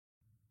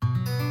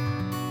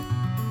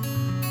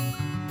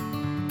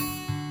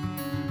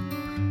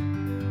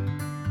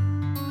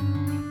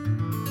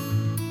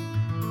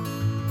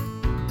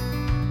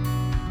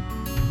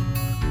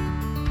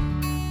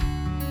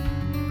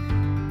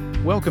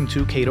Welcome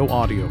to Cato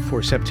Audio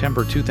for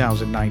September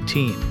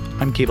 2019.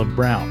 I'm Caleb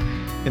Brown.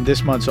 In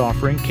this month's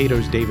offering,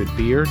 Cato's David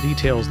Beer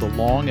details the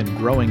long and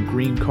growing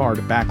green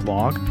card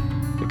backlog.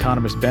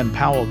 Economist Ben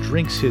Powell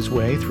drinks his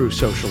way through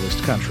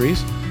socialist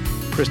countries.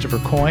 Christopher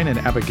Coyne and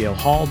Abigail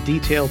Hall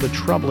detail the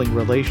troubling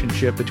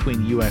relationship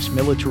between U.S.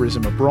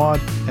 militarism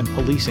abroad and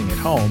policing at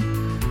home.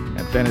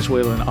 And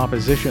Venezuelan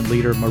opposition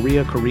leader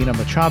Maria Corina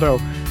Machado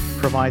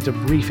provides a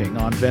briefing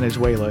on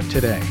Venezuela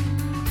today.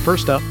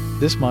 First up,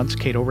 this month's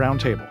Cato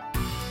Roundtable.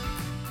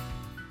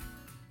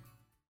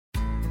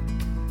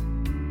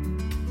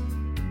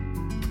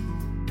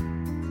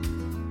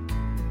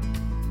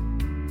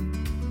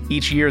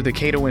 Each year, the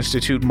Cato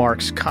Institute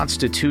marks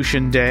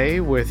Constitution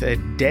Day with a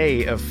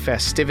day of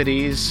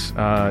festivities,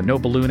 no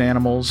balloon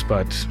animals,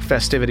 but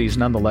festivities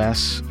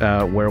nonetheless,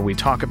 where we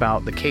talk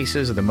about the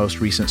cases of the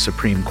most recent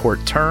Supreme Court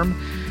term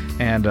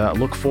and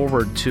look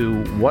forward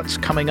to what's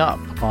coming up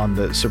on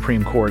the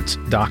Supreme Court's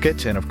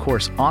docket. And of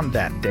course, on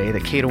that day,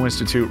 the Cato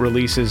Institute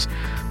releases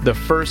the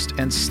first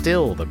and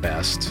still the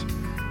best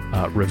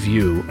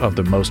review of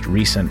the most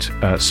recent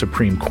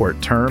Supreme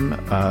Court term.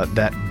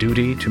 That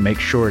duty to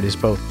make sure it is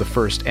both the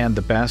first and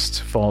the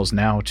best falls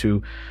now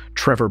to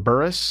Trevor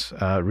Burrus,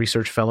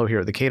 research fellow here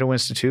at the Cato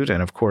Institute,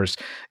 and of course,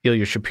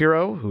 Ilya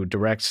Shapiro, who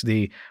directs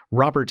the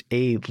Robert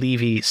A.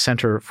 Levy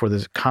Center for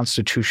the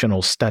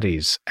Constitutional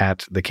Studies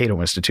at the Cato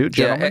Institute.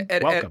 Gentlemen,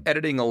 welcome.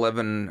 Editing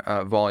 11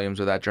 volumes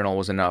of that journal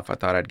was enough. I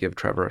thought I'd give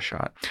Trevor a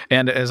shot.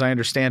 And as I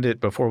understand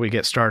it, before we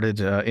get started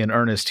in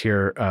earnest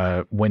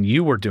here, when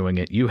you were doing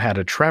it, you had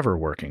a Trevor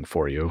working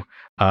for you.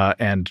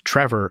 And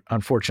Trevor,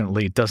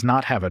 unfortunately, does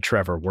not have a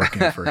Trevor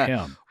working for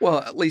him. Well,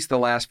 at least the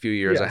last few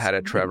years I had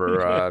a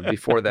Trevor.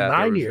 Before that,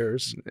 9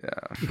 years.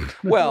 Yeah.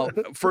 Well,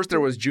 first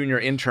there was junior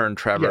intern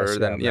Trevor. Yes,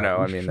 then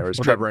there was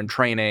Trevor in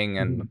training,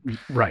 and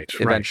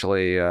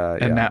eventually,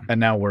 and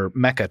now we're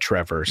Mecha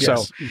Trevor.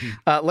 Yes.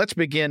 So let's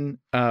begin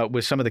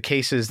with some of the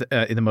cases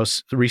in the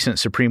most recent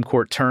Supreme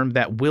Court term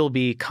that will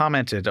be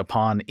commented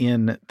upon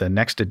in the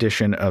next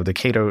edition of the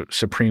Cato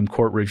Supreme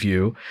Court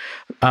Review.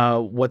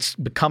 What's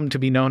become to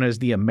be known as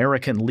the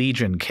American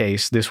Legion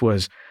case. This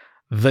was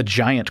the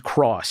Giant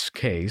Cross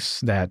case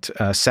that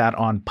sat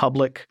on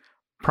public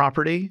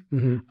property.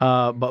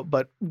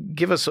 But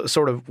give us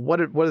sort of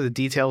what are the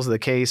details of the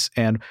case,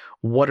 and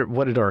what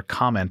did our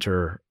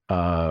commenter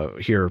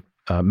here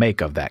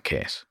make of that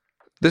case?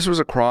 This was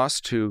a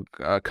cross to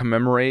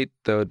commemorate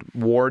the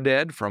war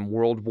dead from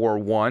World War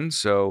I,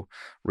 so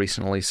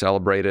recently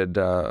celebrated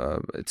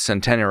its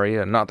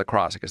centenary, not the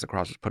cross. I guess the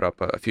cross was put up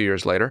a few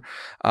years later.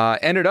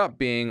 Ended up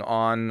being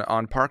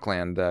on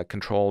parkland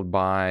controlled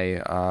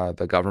by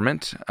the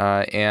government,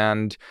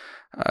 and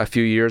a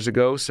few years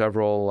ago,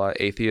 several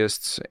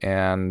atheists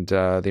and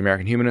the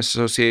American Humanist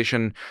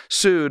Association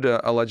sued,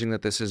 alleging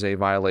that this is a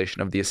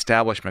violation of the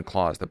Establishment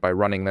Clause, that by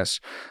running this,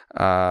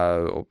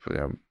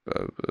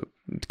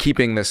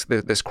 keeping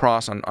this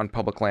cross on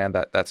public land,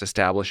 that's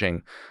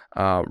establishing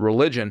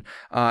religion.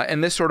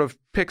 And this sort of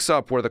picks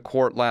up where the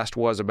court last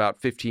was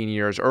about 15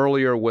 years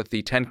earlier with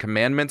the Ten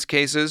Commandments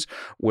cases,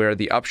 where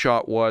the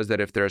upshot was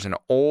that if there's an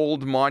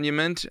old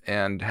monument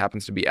and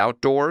happens to be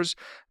outdoors,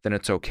 then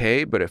it's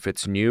okay. But if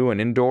it's new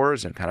and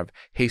indoors and kind of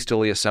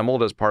hastily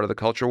assembled as part of the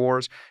culture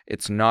wars,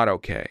 it's not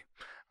okay.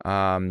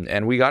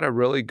 And we got a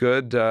really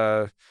good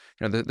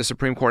the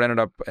Supreme Court ended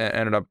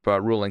up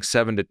ruling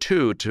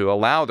 7-2 to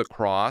allow the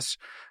cross,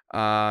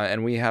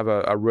 and we have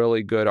a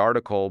really good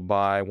article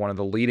by one of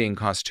the leading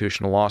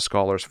constitutional law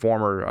scholars,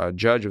 former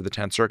judge of the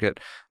 10th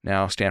Circuit,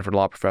 now Stanford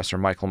Law professor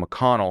Michael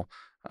McConnell,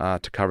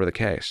 to cover the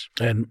case.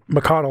 And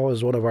McConnell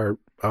is one of our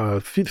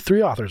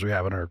three authors we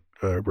have in our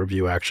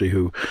review, actually,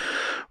 who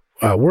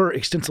were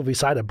extensively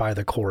cited by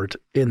the court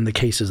in the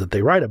cases that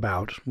they write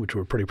about, which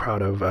we're pretty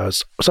proud of,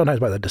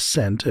 sometimes by the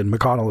dissent. And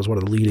McConnell is one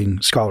of the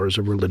leading scholars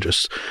of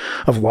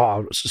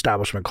law,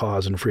 Establishment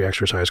Clause and Free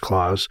Exercise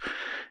Clause.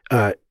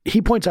 He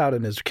points out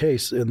in his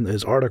case, in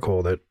his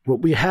article, that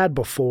what we had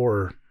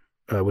before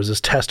was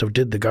this test of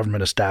did the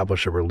government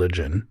establish a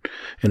religion,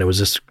 and it was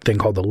this thing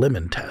called the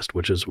Lemon test,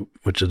 which is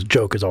a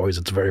joke as always.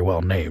 It's very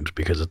well named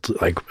because it's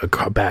like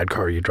a bad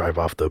car you drive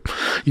off the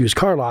used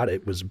car lot.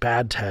 It was a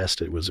bad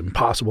test. It was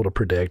impossible to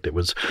predict. It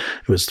was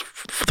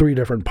three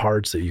different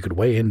parts that you could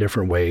weigh in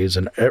different ways,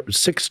 and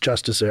six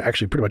justices,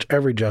 actually pretty much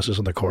every justice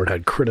on the court,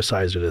 had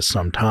criticized it at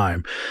some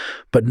time,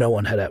 but no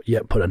one had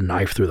yet put a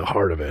knife through the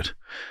heart of it.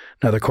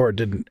 Now, the court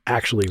didn't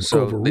actually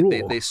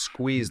overrule. They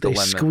squeezed the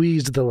lemon. They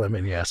squeezed the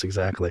lemon, yes,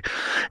 exactly.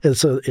 And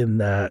so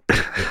what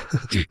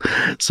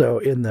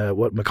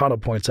McConnell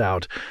points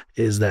out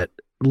is that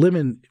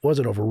lemon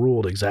wasn't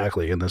overruled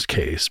exactly in this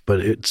case,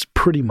 but it's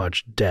pretty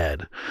much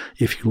dead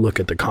if you look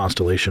at the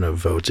constellation of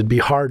votes. It'd be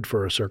hard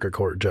for a circuit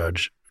court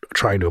judge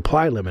trying to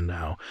apply lemon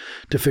now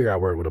to figure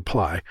out where it would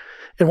apply.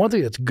 And one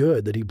thing that's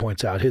good that he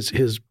points out,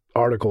 his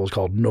article is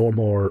called No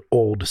More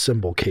Old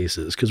Symbol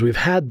Cases, because we've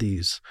had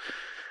these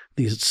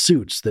these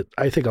suits that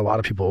I think a lot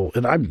of people,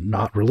 and I'm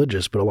not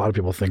religious, but a lot of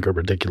people think are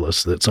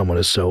ridiculous, that someone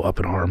is so up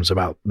in arms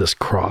about this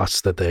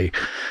cross that they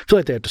feel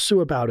like they have to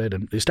sue about it.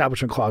 And the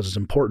Establishment Clause is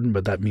important,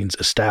 but that means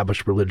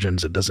established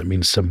religions. It doesn't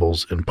mean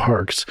symbols in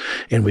parks.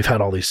 And we've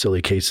had all these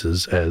silly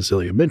cases, as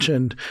Ilya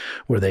mentioned,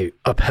 where they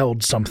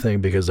upheld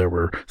something because there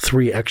were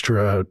 3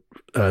 extra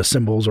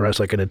symbols, or as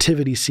like a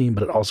nativity scene,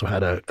 but it also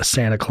had a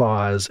Santa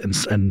Claus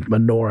and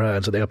menorah,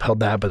 and so they upheld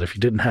that. But if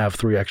you didn't have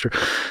 3 extra,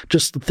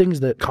 just the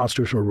things that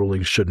constitutional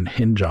rulings shouldn't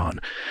hinge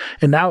on.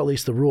 And now at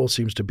least the rule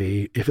seems to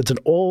be, if it's an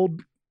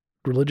old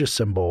religious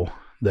symbol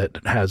that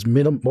has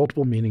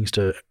multiple meanings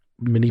to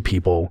many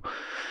people,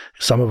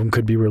 some of them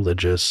could be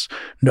religious,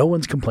 no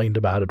one's complained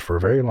about it for a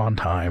very long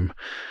time,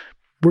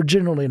 we're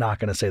generally not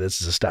going to say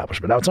this is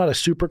establishment. Now, it's not a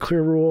super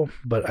clear rule,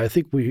 but I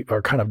think we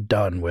are kind of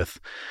done with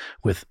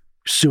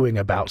suing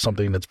about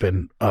something that's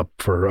been up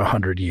for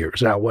 100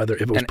 years. Now, whether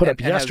if it was put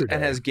up yesterday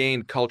and has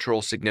gained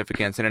cultural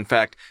significance, and in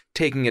fact,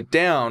 taking it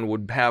down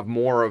would have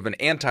more of an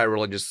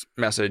anti-religious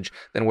message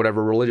than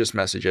whatever religious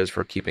message is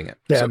for keeping it.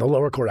 Yeah, and the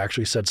lower court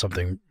actually said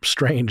something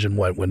strange in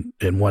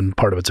in one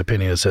part of its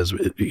opinion. It says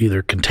it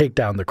either can take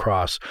down the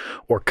cross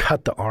or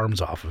cut the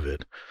arms off of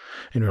it.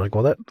 And you're like,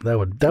 well, that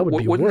would be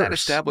worse. Wouldn't that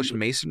establish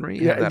masonry?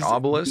 Yeah, that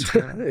obelisk.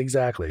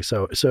 Exactly.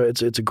 So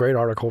it's a great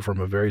article from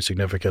a very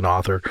significant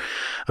author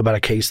about a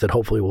case that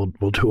hopefully will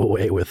do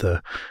away with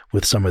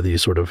some of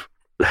these sort of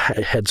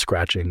head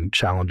scratching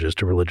challenges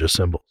to religious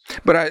symbols.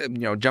 But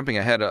jumping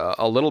ahead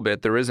a little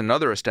bit, there is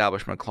another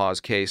Establishment Clause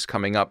case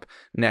coming up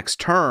next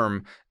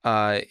term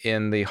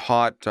in the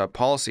hot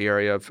policy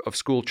area of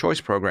school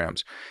choice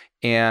programs.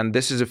 And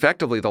this is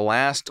effectively the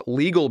last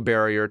legal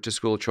barrier to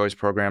school choice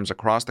programs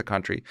across the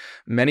country.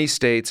 Many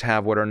states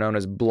have what are known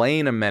as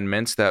Blaine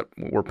amendments that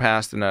were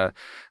passed in a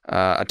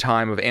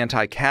time of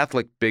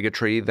anti-Catholic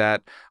bigotry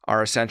that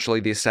are essentially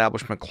the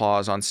Establishment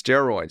Clause on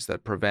steroids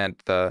that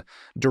prevent the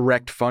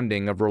direct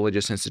funding of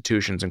religious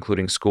institutions,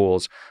 including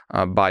schools,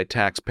 by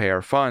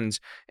taxpayer funds.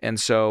 And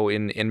so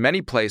in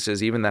many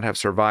places, even that have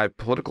survived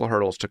political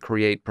hurdles to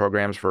create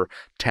programs for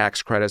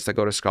tax credits that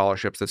go to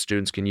scholarships that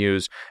students can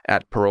use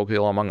at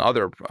parochial, among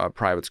other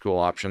private school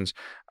options,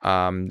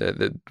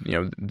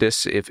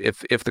 this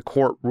if the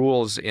court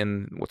rules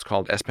in what's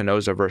called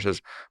Espinoza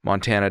versus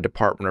Montana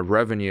Department of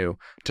Revenue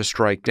to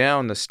strike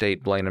down the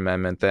state Blaine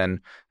Amendment, then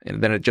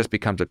it just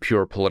becomes a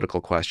pure political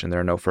question. There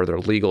are no further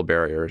legal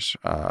barriers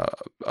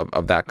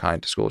of that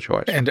kind to school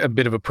choice. And a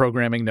bit of a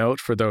programming note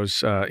for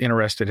those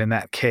interested in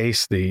that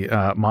case,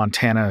 the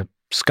Montana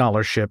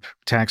scholarship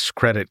tax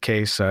credit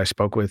case. I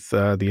spoke with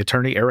the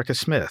attorney Erica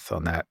Smith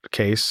on that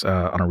case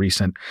on a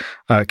recent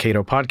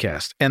Cato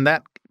podcast. And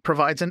that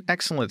provides an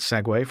excellent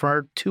segue for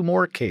our 2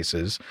 more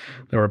cases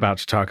that we're about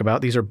to talk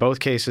about. These are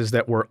both cases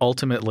that were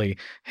ultimately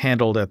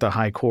handled at the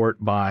High Court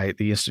by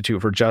the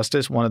Institute for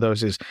Justice. One of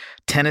those is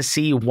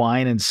Tennessee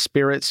Wine and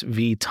Spirits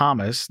v.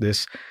 Thomas.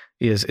 This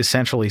is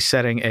essentially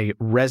setting a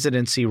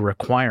residency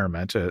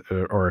requirement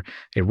or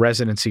a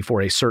residency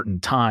for a certain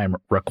time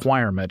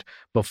requirement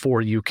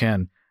before you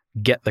can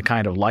get the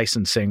kind of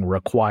licensing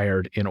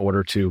required in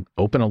order to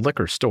open a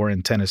liquor store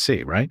in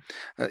Tennessee, right?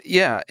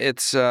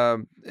 It's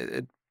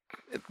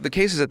the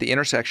case is at the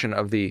intersection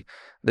of the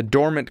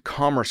Dormant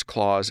Commerce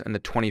Clause and the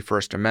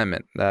 21st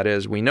Amendment. That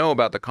is, we know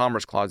about the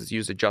Commerce Clause. It's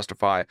used to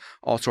justify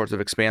all sorts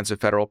of expansive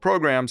federal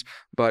programs,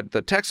 but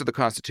the text of the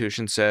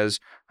Constitution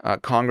says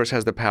Congress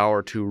has the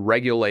power to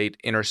regulate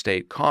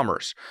interstate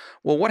commerce.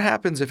 Well, what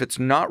happens if it's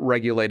not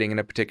regulating in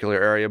a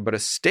particular area, but a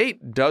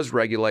state does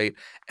regulate,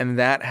 and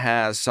that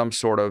has some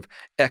sort of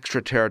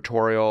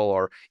extraterritorial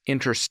or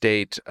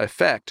interstate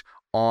effect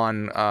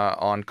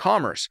on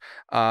commerce?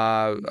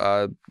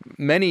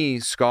 Many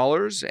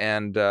scholars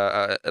and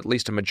at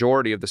least a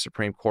majority of the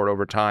Supreme Court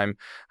over time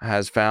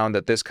has found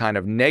that this kind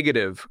of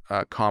negative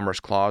commerce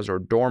clause or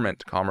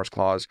dormant commerce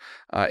clause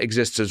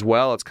exists as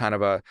well. It's kind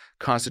of a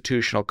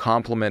constitutional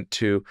complement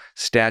to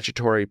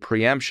statutory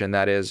preemption.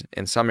 That is,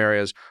 in some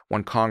areas,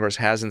 when Congress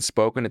hasn't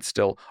spoken, it's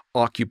still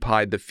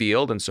occupied the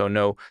field, and so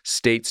no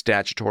state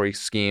statutory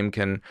scheme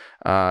can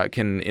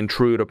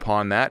intrude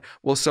upon that.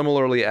 Well,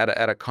 similarly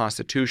at a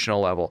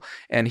constitutional level.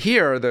 And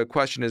here the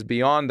question is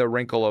beyond the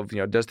wrinkle of,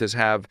 does this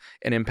have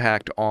an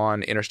impact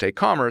on interstate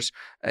commerce?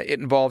 It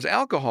involves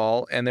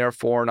alcohol, and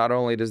therefore not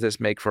only does this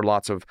make for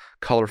lots of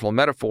colorful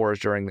metaphors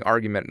during the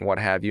argument and what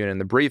have you and in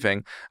the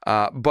briefing,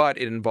 but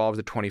it involves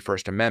the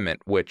 21st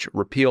Amendment, which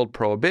repealed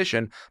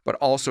prohibition, but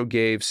also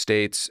gave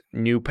states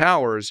new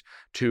powers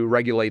to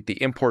regulate the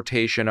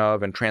importation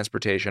of and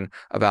transportation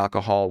of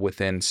alcohol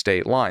within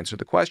state lines. So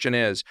the question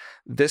is,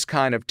 this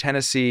kind of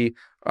Tennessee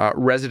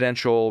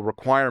residential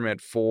requirement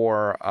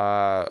for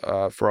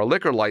a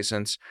liquor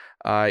license,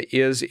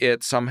 is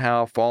it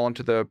somehow fall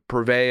into the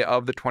purvey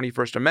of the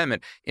 21st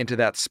Amendment, into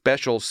that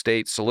special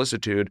state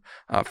solicitude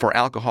for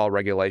alcohol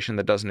regulation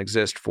that doesn't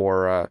exist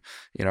for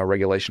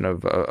regulation of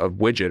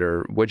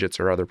widgets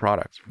or other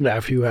products? Yeah,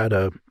 if you had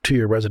a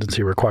 2-year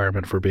residency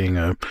requirement for being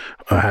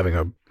having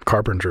a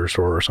carpenter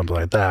store or something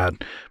like that,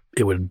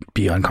 it would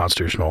be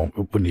unconstitutional.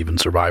 It wouldn't even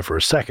survive for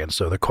a second.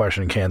 So the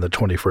question, can the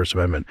 21st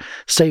Amendment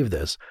save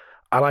this?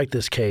 I like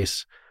this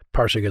case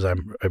partially because I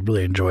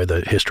really enjoy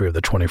the history of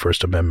the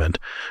 21st Amendment.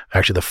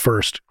 Actually, the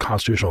first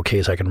constitutional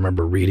case I can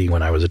remember reading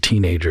when I was a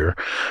teenager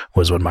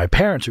was when my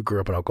parents, who grew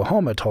up in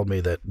Oklahoma, told me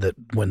that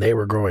when they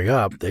were growing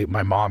up,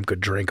 my mom could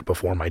drink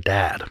before my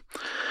dad,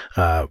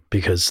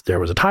 because there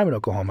was a time in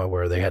Oklahoma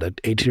where they had an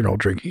 18-year-old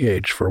drinking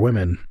age for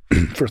women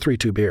for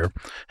 3-2 beer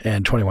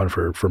and 21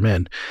 for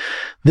men.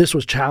 This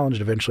was challenged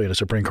eventually in a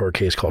Supreme Court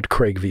case called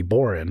Craig v.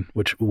 Boren,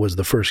 which was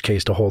the first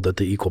case to hold that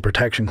the Equal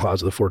Protection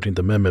Clause of the 14th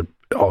Amendment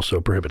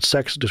also prohibits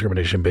sex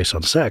discrimination based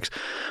on sex.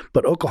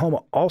 But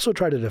Oklahoma also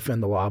tried to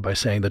defend the law by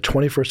saying the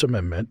 21st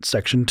Amendment,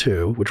 Section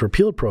 2, which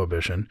repealed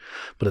prohibition,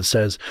 but it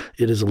says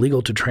it is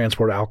illegal to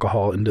transport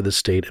alcohol into the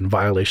state in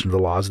violation of the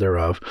laws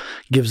thereof,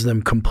 gives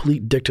them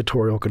complete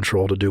dictatorial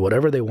control to do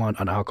whatever they want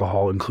on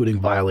alcohol, including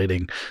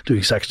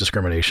doing sex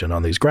discrimination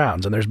on these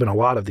grounds. And there's been a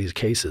lot of these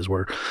cases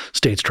where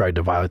states tried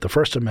to violate the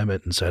First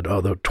Amendment and said,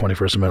 oh, the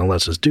 21st Amendment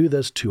lets us do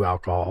this to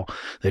alcohol.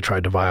 They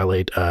tried to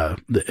violate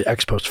the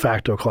ex post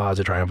facto clause.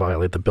 They tried to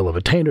violate the Bill of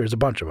Attainder. There's a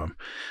bunch of them.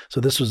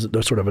 So this was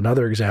sort of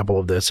another example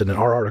of this. And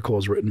our article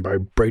is written by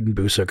Braden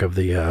Busick of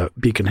the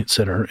Beacon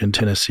Center in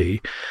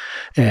Tennessee.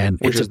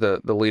 Which is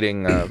the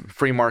leading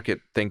free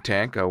market think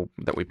tank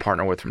that we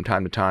partner with from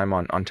time to time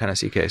on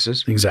Tennessee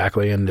cases.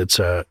 Exactly. And it's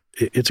a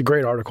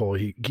great article.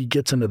 He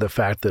gets into the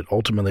fact that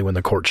ultimately when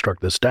the court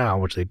struck this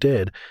down, which they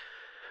did,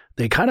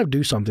 they kind of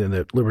do something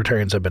that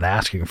libertarians have been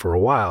asking for a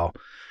while.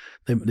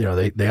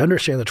 They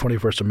understand the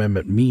 21st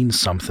Amendment means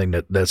something,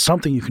 that's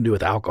something you can do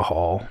with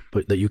alcohol,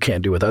 but that you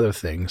can't do with other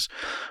things.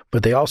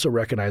 But they also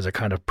recognize a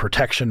kind of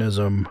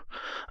protectionism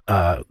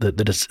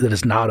that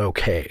is not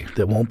okay,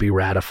 that won't be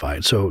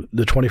ratified. So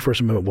the 21st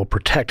Amendment will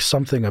protect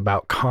something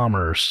about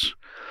commerce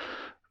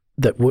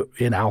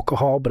in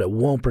alcohol, but it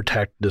won't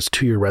protect this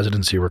 2-year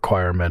residency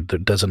requirement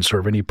that doesn't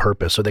serve any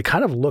purpose. So they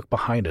kind of look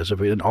behind us.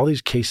 In all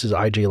these cases,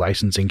 IJ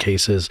licensing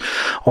cases,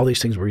 all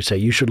these things where you say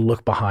you should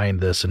look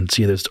behind this and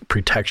see this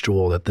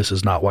pretextual, that this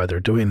is not why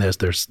they're doing this.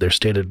 Their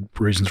stated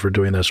reasons for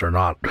doing this are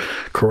not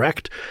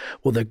correct.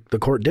 Well, the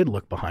court did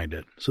look behind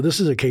it. So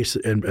this is a case,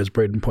 and as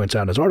Braden points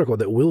out in his article,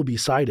 that will be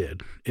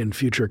cited in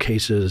future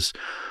cases,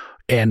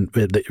 and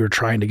that you're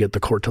trying to get the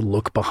court to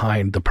look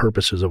behind the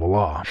purposes of a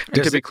law.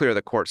 And to be clear,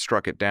 the court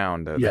struck it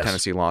down, the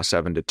Tennessee law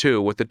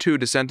 7-2, with the two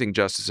dissenting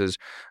justices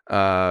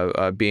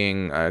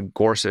being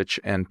Gorsuch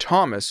and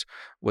Thomas,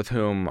 with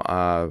whom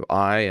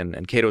I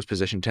and Cato's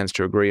position tends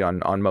to agree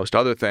on most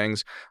other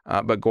things.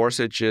 But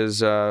Gorsuch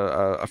is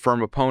a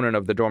firm opponent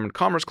of the Dormant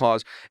Commerce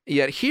Clause.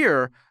 Yet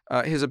here,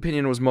 his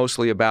opinion was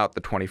mostly about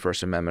the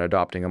 21st Amendment,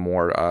 adopting a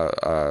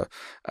more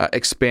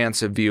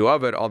expansive view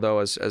of it. Although,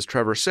 as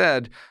Trevor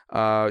said,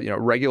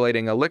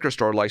 regulating a liquor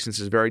store license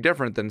is very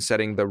different than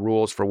setting the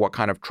rules for what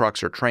kind of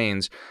trucks or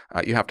trains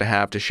you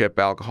have to ship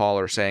alcohol,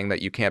 or saying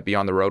that you can't be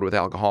on the road with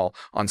alcohol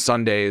on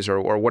Sundays,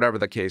 or whatever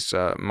the case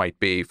might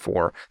be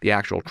for the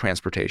actual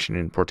transportation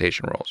and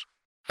importation rules.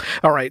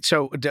 All right.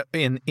 So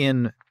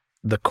in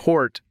the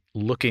court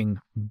looking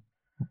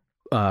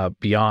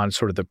beyond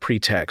sort of the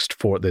pretext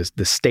for the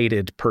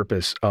stated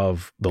purpose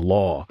of the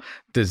law,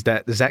 does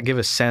that give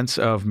a sense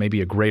of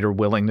maybe a greater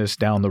willingness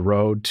down the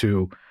road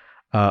to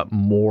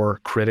more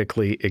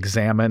critically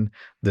examine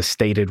the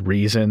stated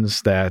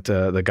reasons that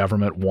the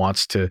government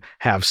wants to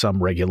have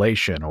some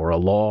regulation or a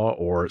law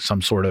or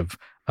some sort of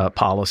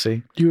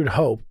policy? You would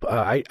hope.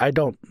 I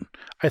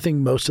think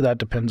most of that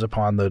depends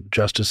upon the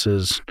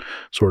justices'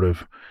 sort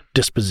of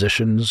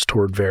dispositions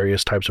toward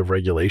various types of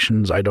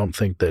regulations. I don't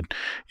think that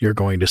you're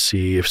going to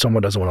see, if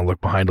someone doesn't want to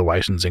look behind a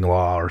licensing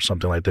law or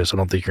something like this, I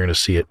don't think you're going to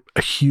see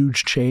a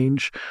huge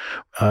change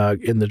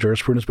in the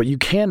jurisprudence. But you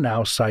can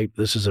now cite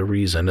this as a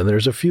reason, and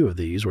there's a few of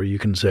these where you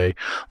can say,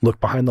 look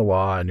behind the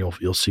law and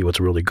you'll see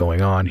what's really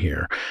going on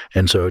here.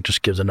 And so it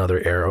just gives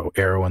another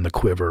arrow in the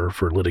quiver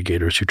for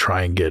litigators who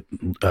try and get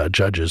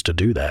judges to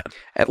do that.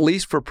 At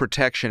least for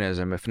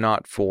protectionism, if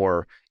not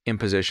for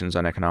impositions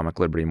on economic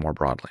liberty more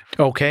broadly.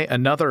 Okay,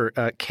 another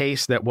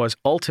case that was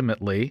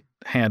ultimately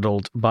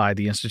handled by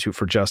the Institute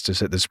for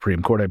Justice at the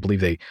Supreme Court. I believe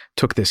they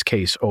took this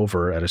case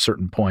over at a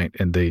certain point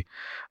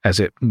as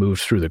it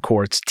moved through the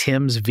courts.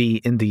 Timbs v.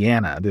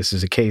 Indiana. This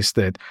is a case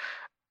that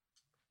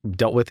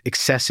dealt with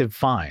excessive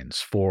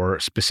fines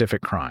for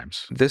specific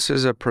crimes. This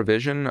is a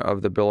provision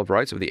of the Bill of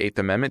Rights of the Eighth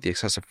Amendment, the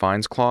excessive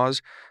fines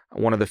clause,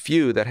 one of the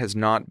few that has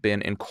not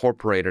been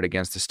incorporated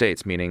against the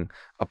states, meaning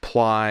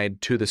applied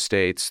to the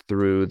states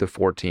through the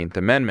 14th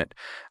Amendment.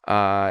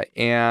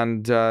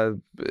 And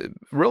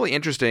really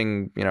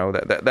interesting,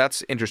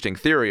 that's interesting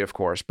theory, of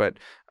course, but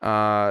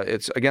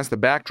it's against the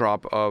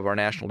backdrop of our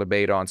national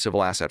debate on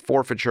civil asset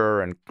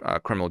forfeiture and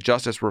criminal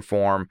justice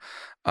reform.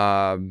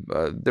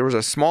 There was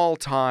a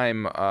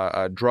small-time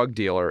drug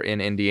dealer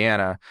in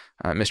Indiana,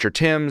 Mr.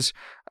 Timbs,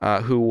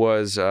 who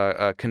was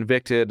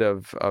convicted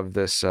of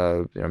this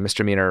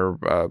misdemeanor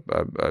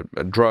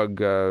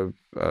drug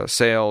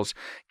sales,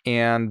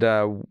 and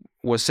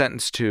was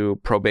sentenced to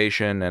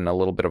probation and a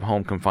little bit of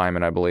home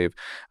confinement, I believe.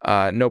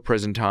 No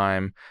prison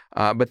time.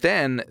 But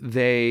then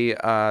the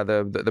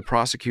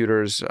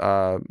prosecutors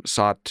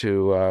sought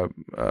to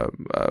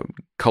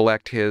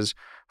collect his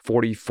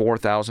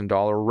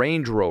 $44,000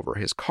 Range Rover,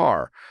 his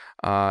car.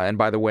 And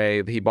by the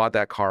way, he bought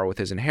that car with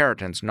his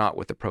inheritance, not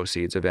with the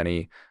proceeds of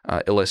any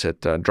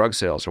illicit drug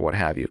sales or what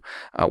have you.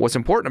 What's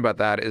important about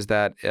that is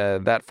that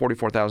that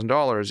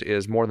 $44,000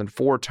 is more than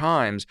 4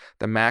 times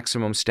the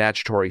maximum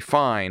statutory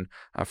fine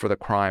for the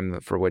crime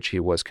for which he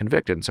was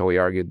convicted. And so he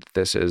argued that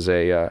this is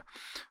a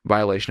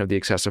violation of the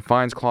excessive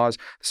fines clause.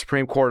 The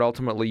Supreme Court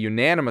ultimately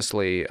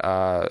unanimously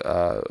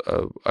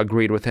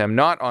agreed with him,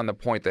 not on the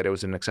point that it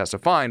was an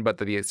excessive fine, but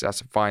that the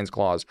excessive fines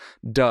clause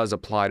does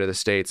apply to the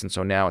states. And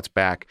so now it's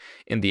back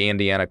in the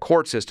Indiana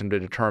court system to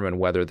determine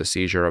whether the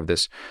seizure of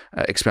this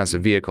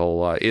expensive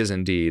vehicle is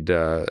indeed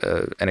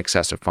an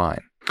excessive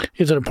fine.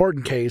 It's an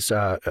important case.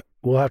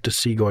 We'll have to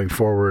see going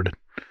forward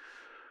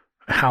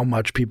how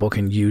much people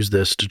can use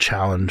this to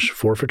challenge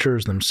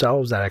forfeitures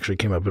themselves. That actually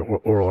came up in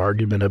oral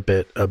argument a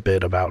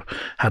bit about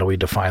how do we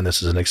define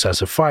this as an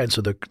excessive fine.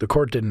 So the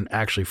court didn't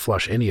actually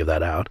flush any of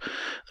that out.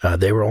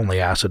 They were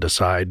only asked to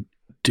decide,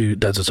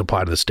 does this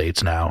apply to the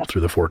states now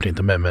through the 14th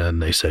Amendment?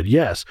 And they said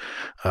yes.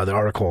 The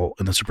article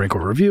in the Supreme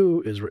Court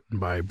Review is written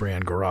by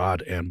Brian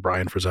Garrod and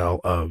Brian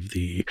Frizzell of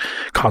the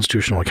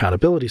Constitutional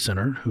Accountability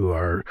Center, who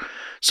are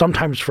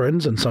sometimes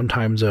friends and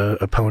sometimes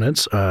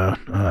opponents,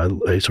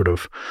 a sort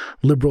of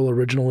liberal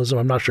originalism.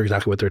 I'm not sure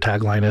exactly what their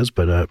tagline is,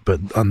 but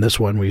on this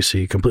one we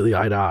see completely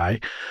eye to eye.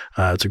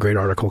 It's a great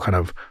article kind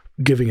of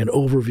giving an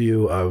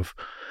overview of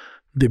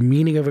the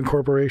meaning of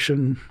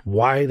incorporation,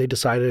 why they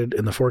decided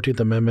in the 14th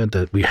Amendment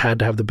that we had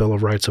to have the Bill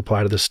of Rights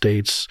apply to the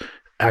states,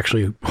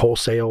 actually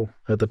wholesale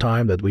at the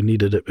time, that we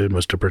needed it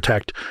was to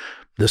protect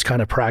this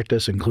kind of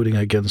practice, including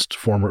against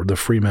the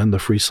freemen, the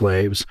free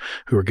slaves,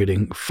 who are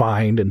getting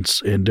fined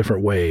in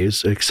different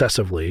ways,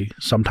 excessively,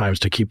 sometimes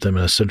to keep them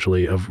in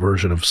essentially a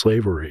version of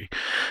slavery.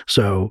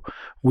 So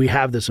we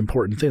have this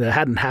important thing that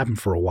hadn't happened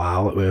for a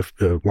while. If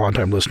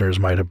longtime listeners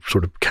might have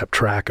sort of kept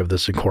track of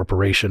this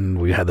incorporation,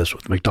 we had this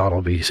with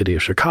McDonald v. City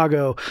of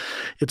Chicago.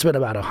 It's been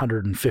about a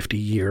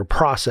 150-year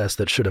process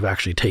that should have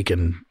actually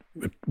taken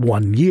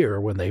 1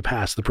 year when they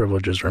passed the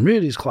Privileges or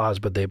Immunities Clause,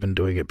 but they've been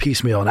doing it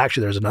piecemeal. And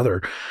actually, there's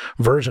another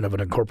version of an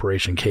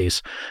incorporation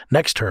case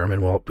next term,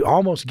 and we'll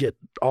almost get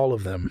all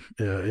of them.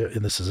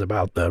 And this is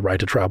about the right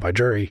to trial by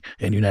jury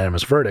and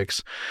unanimous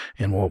verdicts,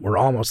 and we're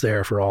almost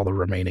there for all the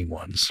remaining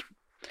ones.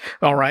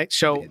 All right.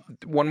 So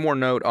one more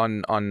note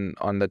on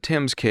the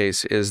Timbs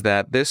case is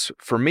that this,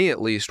 for me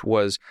at least,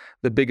 was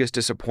the biggest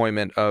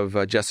disappointment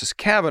of Justice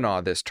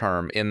Kavanaugh this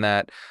term, in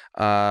that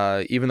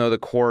even though the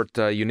court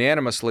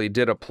unanimously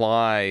did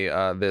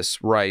apply this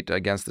right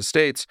against the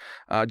states,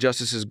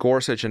 Justices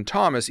Gorsuch and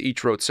Thomas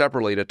each wrote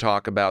separately to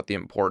talk about the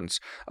importance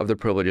of the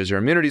Privileges or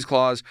Immunities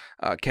Clause.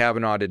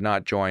 Kavanaugh did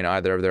not join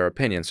either of their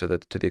opinions, so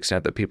that to the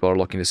extent that people are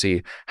looking to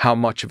see how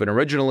much of an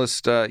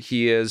originalist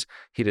he is,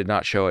 he did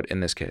not show it in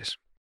this case.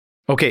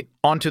 Okay,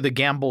 on to the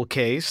Gamble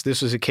case.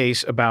 This is a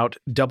case about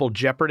double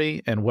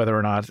jeopardy and whether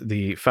or not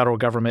the federal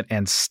government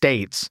and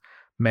states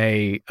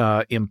may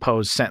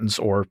impose sentence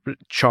or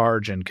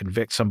charge and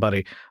convict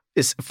somebody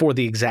is for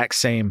the exact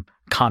same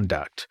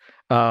conduct.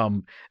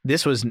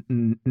 This was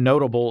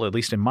notable, at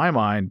least in my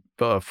mind,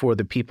 for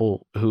the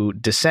people who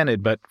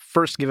dissented. But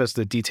first, give us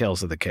the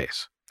details of the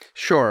case.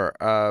 Sure.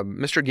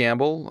 Mr.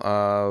 Gamble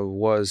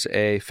was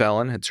a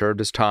felon, had served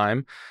his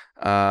time,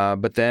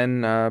 but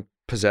then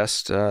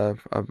possessed a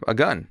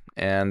gun,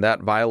 and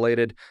that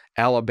violated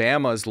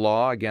Alabama's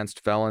law against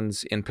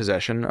felons in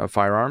possession of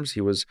firearms.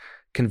 He was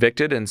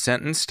convicted and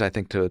sentenced, I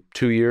think, to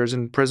 2 years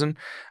in prison.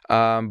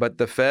 But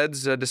the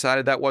feds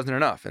decided that wasn't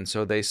enough, and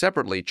so they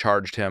separately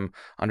charged him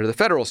under the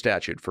federal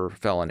statute for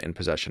felon in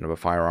possession of a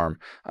firearm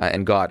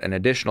and got an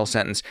additional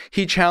sentence.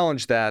 He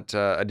challenged that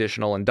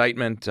additional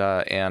indictment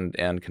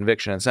and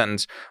conviction and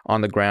sentence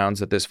on the grounds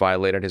that this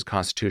violated his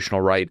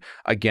constitutional right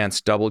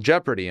against double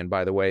jeopardy. And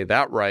by the way,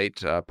 that right,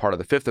 part of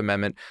the Fifth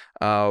Amendment,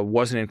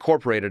 wasn't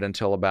incorporated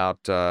until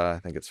about, I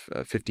think it's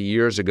 50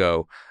 years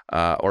ago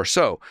or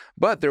so.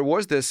 But there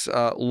was this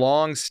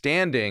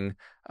long-standing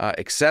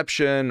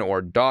exception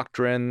or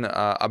doctrine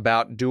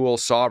about dual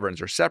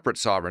sovereigns or separate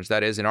sovereigns.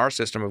 That is, in our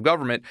system of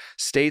government,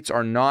 states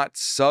are not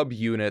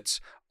subunits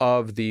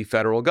of the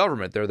federal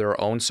government. They're their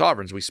own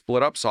sovereigns. We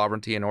split up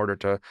sovereignty in order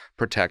to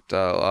protect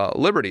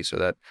liberty so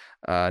that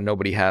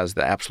nobody has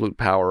the absolute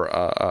power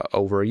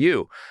over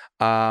you.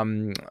 But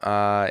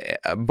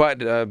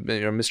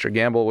Mr.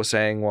 Gamble was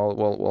saying,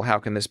 well, how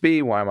can this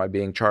be? Why am I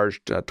being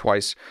charged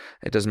twice?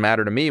 It doesn't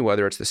matter to me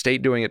whether it's the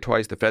state doing it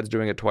twice, the feds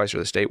doing it twice, or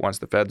the state once,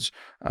 the feds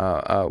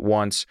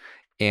once.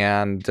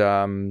 And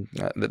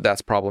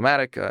that's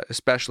problematic,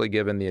 especially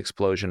given the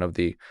explosion of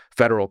the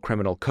federal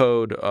criminal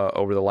code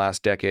over the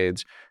last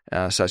decades,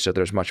 such that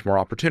there's much more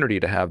opportunity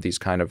to have these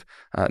kind of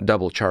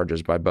double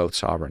charges by both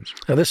sovereigns.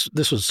 Now,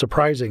 this was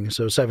surprising.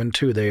 So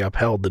 7-2, they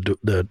upheld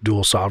the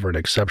dual sovereign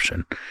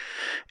exception.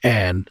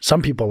 And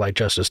some people like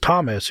Justice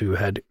Thomas, who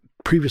had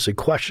previously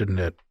questioned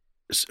it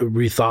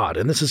rethought.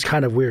 And this is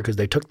kind of weird because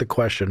they took the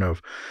question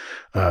of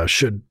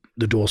should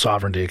the dual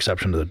sovereignty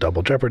exception to the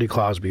double jeopardy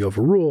clause be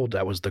overruled.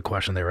 That was the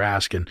question they were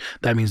asking.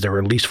 That means there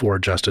were at least 4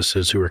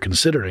 justices who were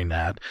considering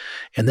that.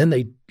 And then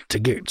to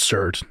get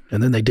cert,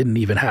 and then they didn't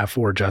even have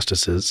 4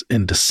 justices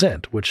in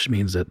dissent, which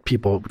means that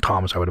people,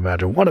 Thomas, I would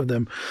imagine one of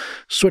them,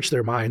 switched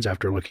their minds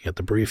after looking at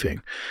the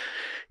briefing.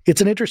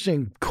 It's an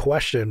interesting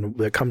question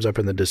that comes up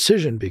in the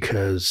decision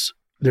because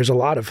there's a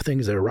lot of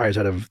things that arise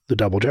out of the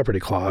double jeopardy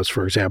clause.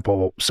 For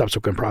example,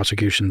 subsequent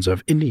prosecutions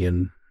of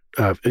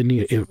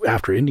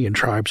after Indian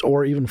tribes,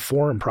 or even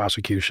foreign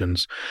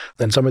prosecutions.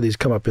 Then some of these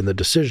come up in the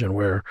decision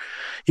where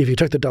if you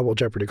took the double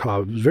jeopardy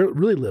clause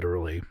really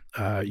literally,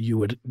 you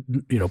would,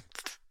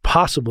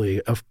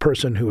 possibly a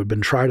person who had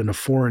been tried in a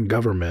foreign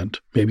government,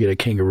 maybe at a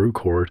kangaroo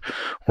court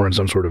or in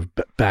some sort of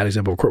bad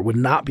example court, would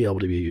not be able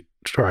to be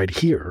tried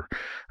here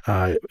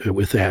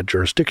if they had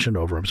jurisdiction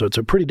over them. So it's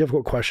a pretty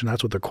difficult question.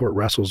 That's what the court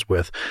wrestles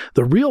with.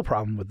 The real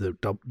problem with the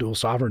dual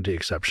sovereignty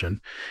exception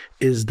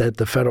is that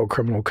the federal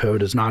criminal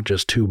code is not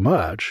just too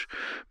much,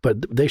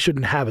 but they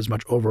shouldn't have as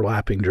much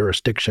overlapping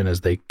jurisdiction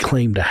as they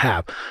claim to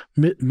have.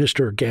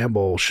 Mr.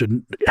 Gamble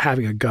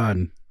having a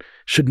gun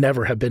should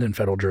never have been in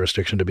federal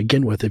jurisdiction to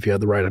begin with if you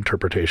had the right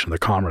interpretation of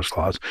the Commerce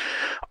Clause.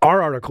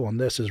 Our article on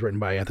this is written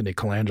by Anthony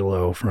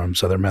Colangelo from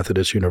Southern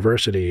Methodist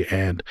University,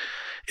 and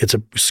it's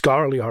a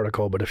scholarly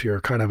article, but if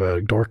you're kind of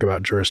a dork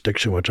about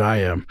jurisdiction, which I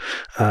am,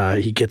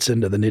 he gets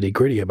into the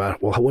nitty-gritty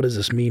about, well, what does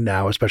this mean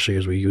now, especially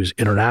as we use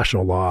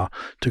international law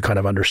to kind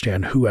of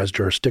understand who has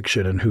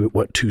jurisdiction and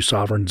what 2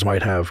 sovereigns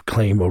might have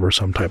claim over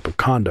some type of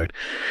conduct.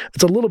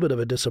 It's a little bit of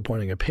a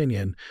disappointing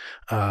opinion,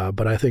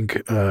 but I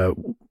think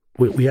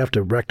we have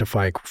to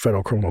rectify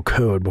federal criminal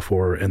code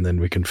before, and then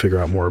we can figure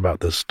out more about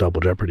this double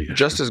jeopardy issue.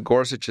 Justice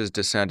Gorsuch's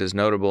dissent is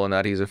notable in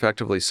that he's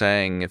effectively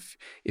saying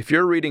if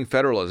you're reading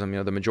federalism,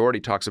 the majority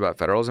talks about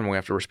federalism, we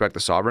have to respect the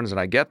sovereigns, and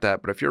I get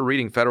that, but if you're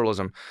reading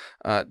federalism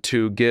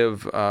to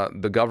give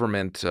the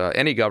government,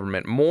 any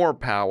government, more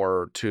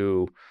power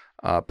to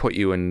put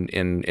you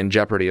in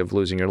jeopardy of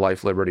losing your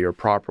life, liberty, or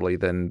property,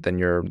 then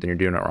you're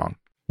doing it wrong.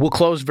 We'll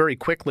close very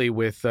quickly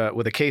with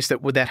a case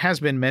that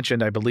has been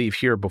mentioned, I believe,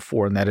 here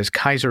before, and that is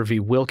Kaiser v.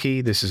 Wilkie.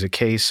 This is a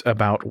case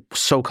about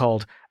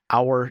so-called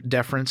Auer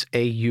deference,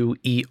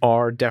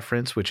 AUER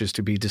deference, which is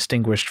to be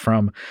distinguished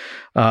from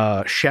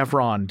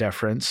Chevron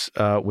deference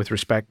with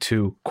respect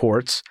to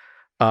courts.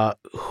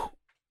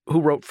 Who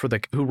wrote for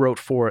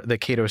the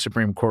Cato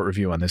Supreme Court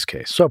review on this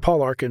case? So Paul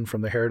Larkin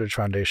from the Heritage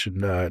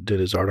Foundation did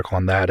his article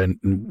on that, and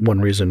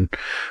one reason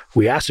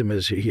we asked him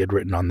is he had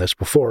written on this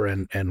before,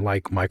 and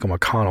like Michael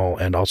McConnell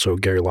and also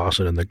Gary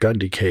Lawson in the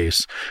Gundy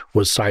case,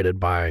 was cited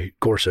by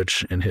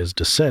Gorsuch in his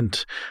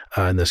dissent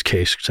in this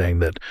case, saying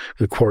that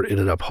the court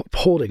ended up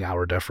upholding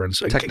Auer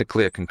deference.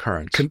 Technically a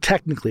concurrence.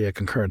 Technically a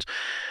concurrence.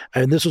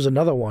 And this was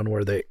another one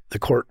where the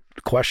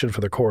question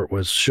for the court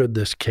was, should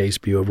this case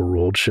be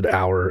overruled? Should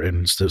Auer,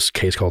 in this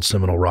case called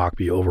Seminole Rock,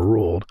 be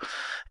overruled?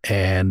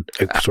 And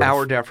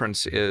Auer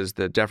deference is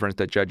the deference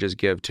that judges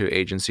give to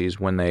agencies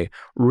when they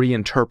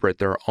reinterpret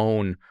their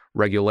own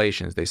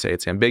regulations. They say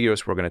it's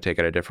ambiguous, we're going to take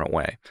it a different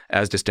way,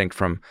 as distinct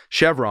from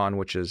Chevron,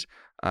 which is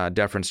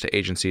deference to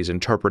agencies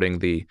interpreting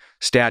the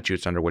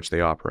statutes under which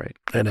they operate.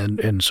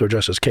 And so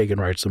Justice Kagan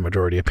writes the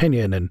majority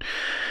opinion and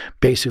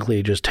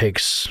basically just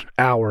takes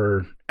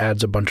Auer,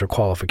 adds a bunch of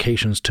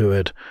qualifications to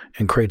it,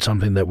 and creates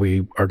something that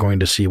we are going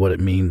to see what it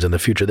means in the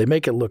future. They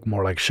make it look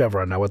more like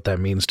Chevron. Now, what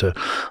that means to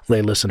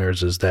lay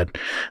listeners is that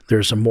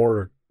there's some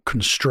more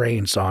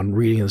constraints on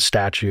reading the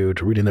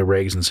statute, reading the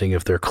regs and seeing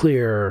if they're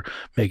clear,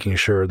 making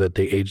sure that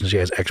the agency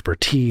has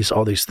expertise,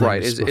 all these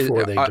things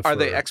before they defer. Are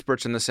they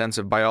experts in the sense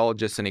of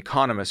biologists and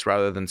economists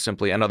rather than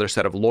simply another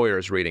set of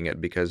lawyers reading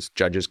it, because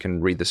judges can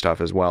read the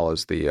stuff as well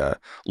as the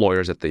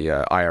lawyers at the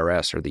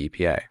IRS or the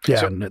EPA?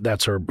 Yeah, and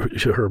that's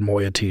her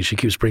moiety. She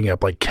keeps bringing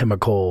up like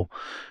chemical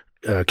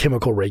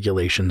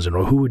regulations, and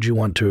who would you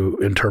want to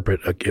interpret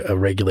a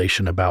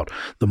regulation about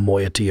the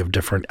moiety of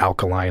different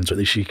alkalines?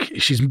 Or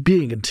she's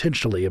being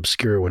intentionally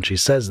obscure when she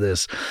says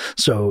this.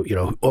 So,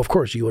 of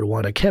course, you would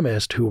want a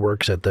chemist who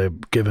works at the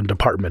given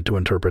department to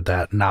interpret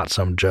that, not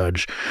some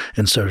judge.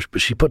 And so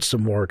she puts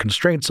some more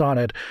constraints on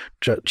it.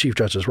 Chief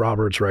Justice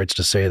Roberts writes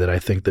to say that I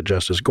think that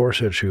Justice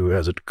Gorsuch, who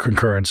has a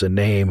concurrence in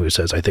name, who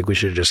says I think we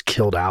should have just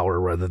killed Auer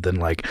rather than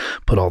like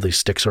put all these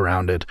sticks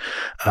around it,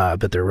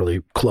 that they're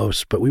really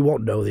close. But we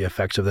won't know the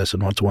effects of this,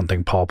 and that's one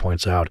thing Paul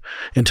points out,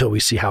 until we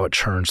see how it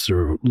churns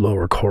through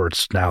lower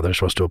courts. Now they're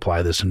supposed to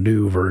apply this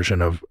new version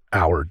of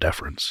Auer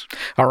deference.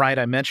 All right,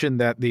 I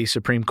mentioned that the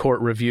Supreme Court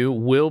review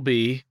will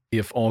be,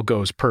 if all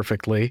goes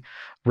perfectly,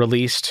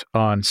 released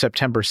on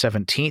September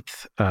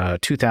 17th,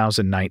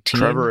 2019.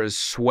 Trevor is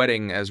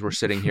sweating as we're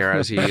sitting here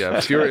as he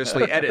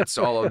furiously edits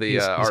all of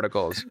the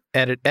articles.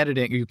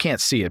 Editing, you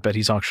can't see it, but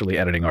he's actually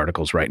editing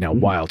articles right now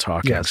while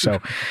talking. Yes. So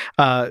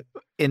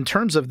in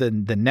terms of the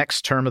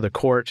next term of the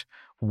court,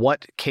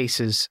 what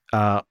cases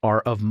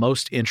are of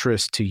most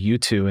interest to you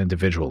two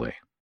individually?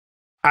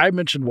 I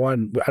mentioned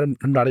one. I'm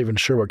not even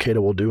sure what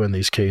Cato will do in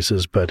these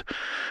cases, but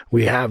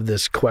we have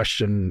this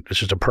question. It's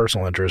just a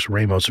personal interest,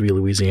 Ramos v.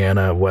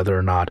 Louisiana, whether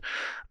or not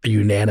a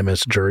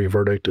unanimous jury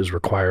verdict is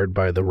required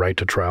by the right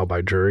to trial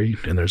by jury.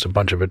 And there's a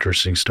bunch of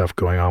interesting stuff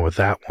going on with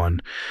that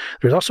one.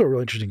 There's also a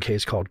really interesting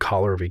case called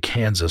Collar v.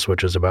 Kansas,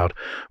 which is about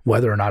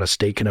whether or not a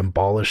state can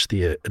abolish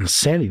the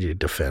insanity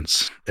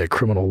defense at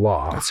criminal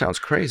law. That sounds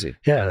crazy.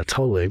 Yeah,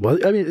 totally. Well,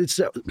 I mean, it's...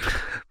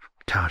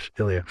 Gosh,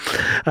 Ilya.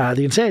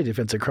 The insanity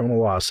defense of criminal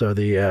law. So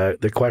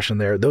the question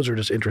there, those are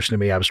just interesting to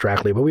me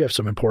abstractly, but we have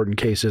some important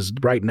cases.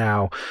 Right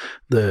now,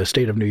 the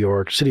city of New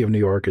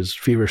York is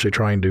feverishly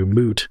trying to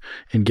moot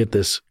and get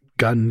this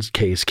gun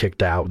case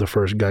kicked out, the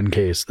first gun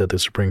case that the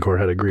Supreme Court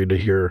had agreed to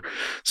hear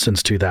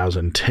since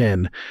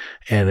 2010.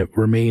 And it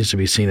remains to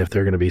be seen if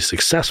they're going to be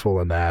successful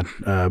in that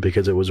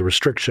because it was a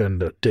restriction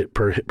that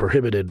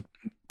prohibited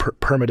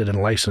permitted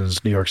and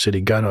licensed New York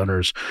City gun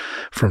owners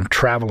from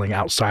traveling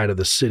outside of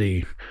the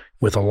city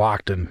with a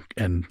locked and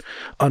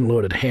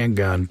unloaded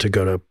handgun to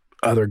go to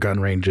other gun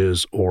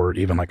ranges or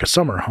even like a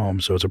summer home.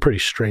 So it's a pretty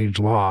strange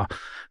law.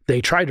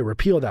 They tried to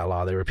repeal that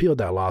law. They repealed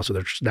that law. So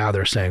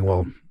they're saying,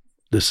 well,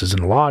 this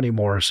isn't law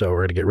anymore, so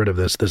we're going to get rid of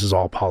this. This is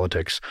all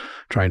politics,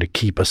 trying to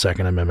keep a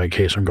Second Amendment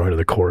case from going to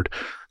the court.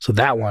 So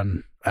that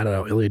one, I don't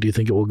know. Ilya, do you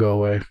think it will go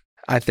away?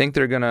 I think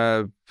they're going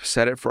to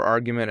set it for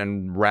argument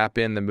and wrap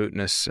in the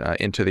mootness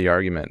into the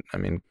argument. I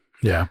mean,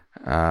 yeah.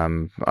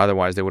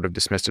 Otherwise, they would have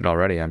dismissed it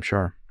already, I'm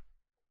sure.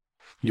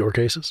 Your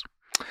cases?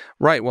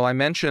 Right. Well, I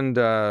mentioned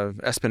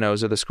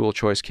Espinoza, the school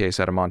choice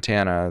case out of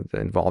Montana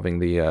involving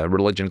the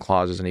religion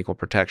clauses and equal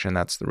protection.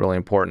 That's really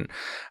important.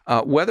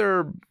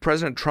 Whether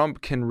President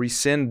Trump can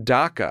rescind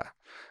DACA.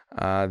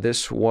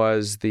 This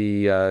was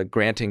the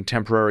granting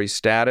temporary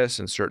status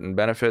and certain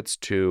benefits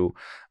to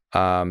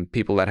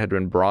people that had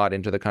been brought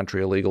into the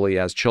country illegally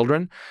as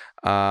children.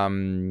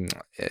 I'm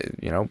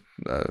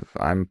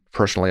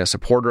personally a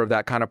supporter of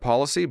that kind of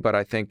policy, but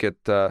I think it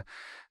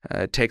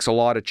takes a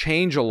law to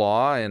change a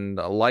law, and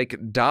like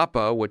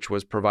DAPA, which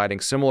was providing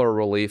similar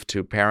relief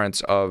to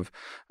parents of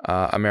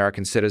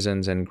American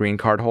citizens and green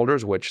card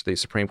holders, which the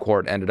Supreme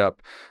Court ended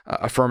up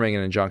affirming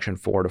an injunction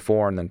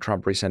 4-4, and then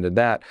Trump rescinded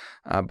that.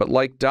 But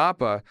like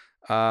DAPA,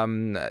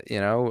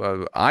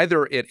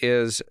 either it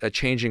is a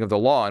changing of the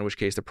law, in which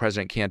case the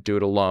president can't do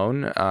it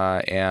alone,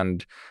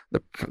 and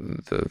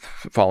the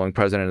following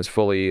president is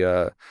fully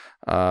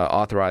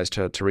authorized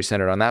to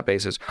rescind it on that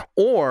basis,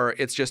 or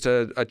it's just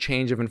a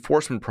change of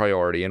enforcement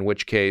priority, in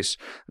which case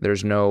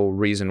there's no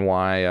reason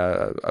why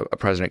a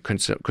president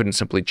couldn't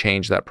simply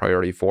change that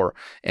priority for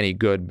any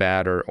good,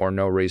 bad, or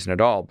no reason at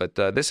all. But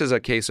this is a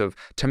case of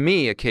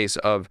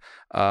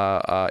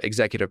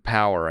executive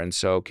power. And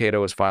so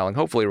Cato is filing.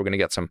 Hopefully we're going to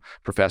get some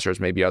professors,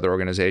 maybe other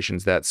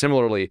organizations that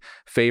similarly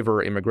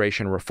favor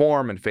immigration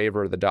reform and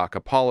favor the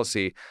DACA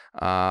policy,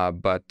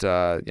 but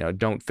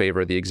don't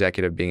favor the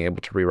executive being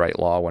able to rewrite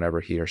law whenever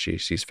he or she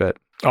sees fit.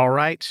 All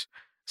right.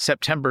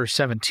 September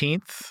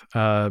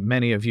 17th.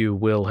 Many of you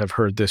will have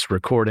heard this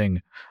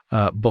recording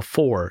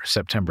before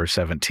September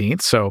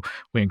 17th. So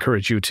we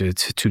encourage you to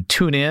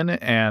tune in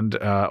and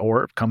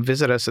or come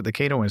visit us at the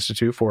Cato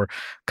Institute for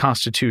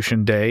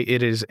Constitution Day.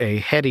 It is a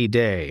heady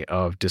day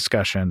of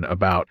discussion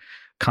about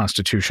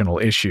constitutional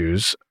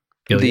issues.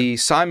 The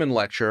Simon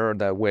Lecture,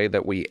 the way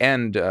that we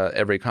end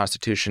every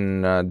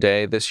Constitution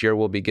Day this year,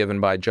 will be given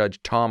by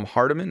Judge Tom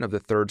Hardiman of the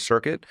Third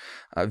Circuit,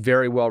 a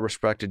very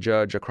well-respected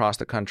judge across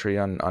the country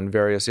on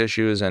various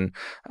issues, and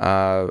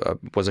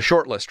was a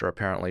shortlister,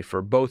 apparently,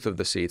 for both of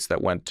the seats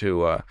that went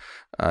to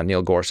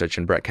Neil Gorsuch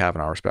and Brett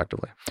Kavanaugh,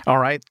 respectively. All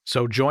right.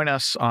 So join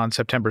us on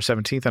September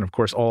 17th. And, of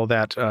course, all of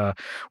that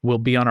will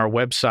be on our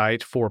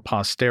website for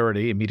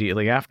posterity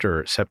immediately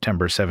after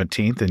September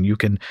 17th. And you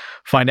can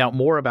find out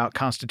more about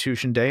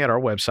Constitution Day at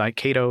our website,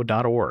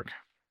 cato.org.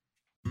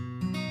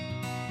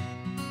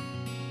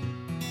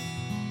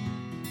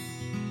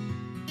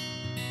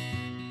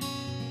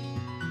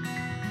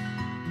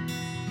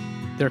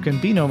 There can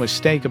be no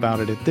mistake about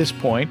it at this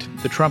point.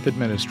 The Trump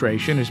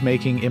administration is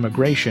making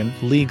immigration,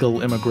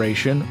 legal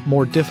immigration,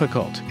 more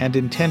difficult, and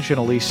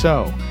intentionally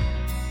so.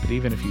 But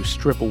even if you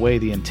strip away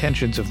the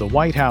intentions of the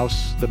White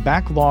House, the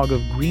backlog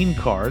of green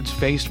cards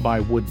faced by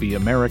would-be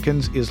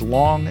Americans is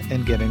long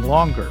and getting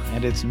longer,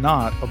 and it's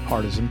not a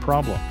partisan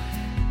problem.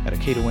 At a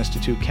Cato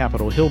Institute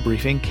Capitol Hill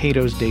briefing,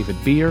 Cato's David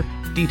Beer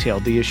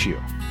detailed the issue.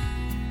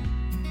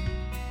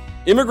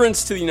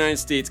 Immigrants to the United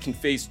States can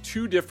face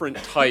two different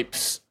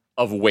types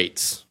of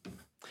waits.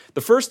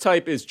 The first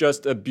type is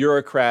just a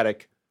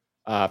bureaucratic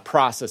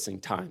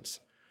processing times,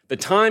 the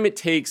time it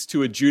takes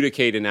to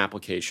adjudicate an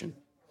application.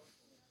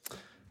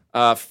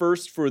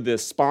 First, for the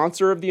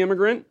sponsor of the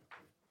immigrant,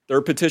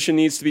 their petition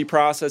needs to be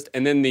processed,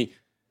 and then the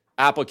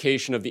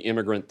application of the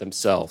immigrant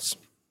themselves.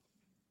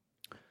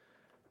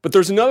 But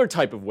there's another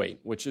type of wait,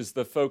 which is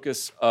the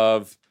focus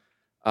of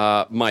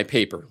my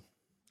paper,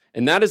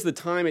 and that is the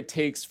time it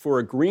takes for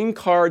a green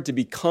card to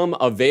become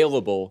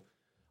available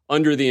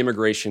under the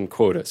immigration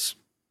quotas.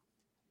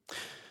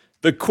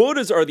 The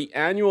quotas are the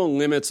annual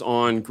limits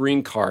on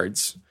green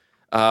cards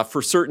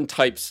for certain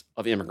types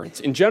of immigrants.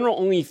 In general,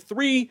 only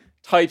 3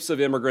 types of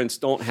immigrants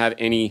don't have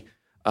any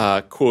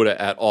quota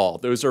at all.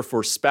 Those are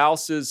for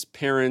spouses,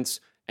 parents,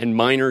 and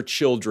minor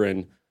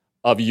children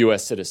of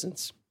U.S.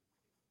 citizens.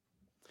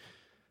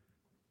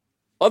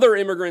 Other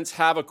immigrants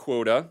have a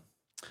quota.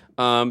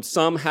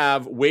 Some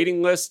have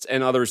waiting lists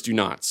and others do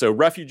not. So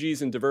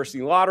refugees and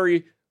diversity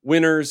lottery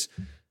winners,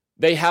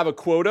 they have a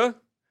quota,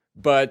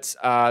 but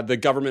the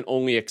government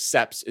only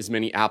accepts as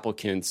many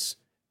applicants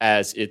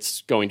as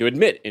it's going to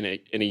admit in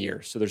a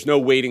year. So there's no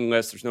waiting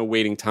list, there's no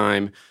waiting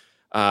time,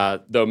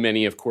 though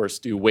many, of course,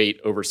 do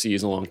wait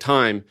overseas a long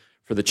time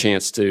for the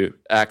chance to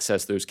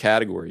access those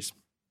categories.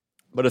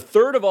 But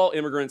 1/3 of all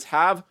immigrants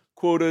have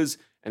quotas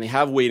and they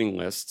have waiting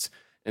lists,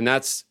 and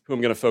that's who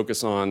I'm going to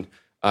focus on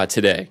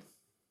today.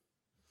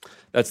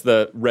 That's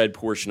the red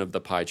portion of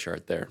the pie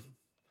chart there.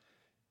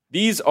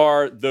 These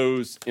are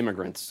those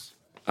immigrants.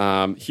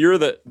 Here are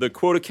the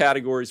quota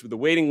categories with the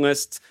waiting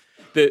lists.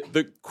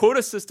 The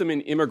quota system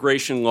in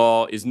immigration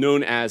law is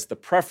known as the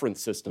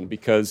preference system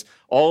because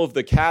all of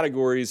the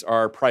categories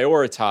are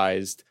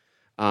prioritized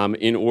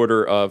in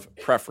order of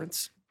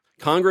preference.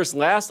 Congress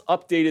last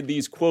updated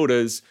these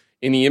quotas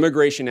in the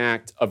Immigration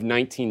Act of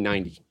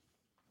 1990.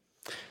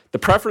 The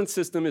preference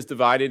system is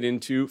divided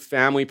into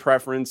family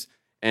preference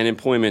and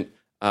employment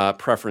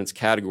preference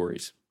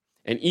categories.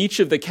 And each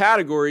of the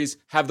categories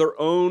have their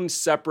own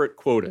separate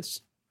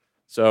quotas.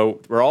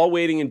 So we're all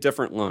waiting in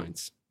different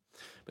lines.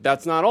 But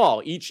that's not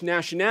all. Each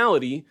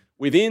nationality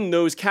within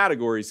those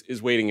categories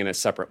is waiting in a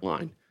separate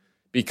line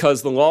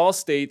because the law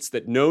states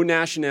that no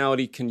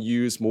nationality can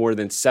use more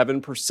than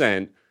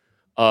 7%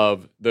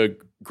 of the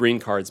green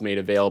cards made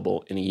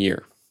available in a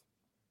year.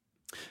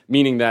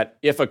 Meaning that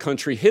if a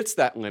country hits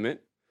that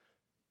limit,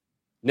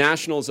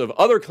 nationals of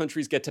other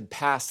countries get to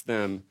pass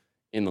them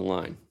in the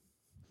line.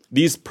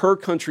 These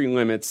per-country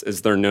limits,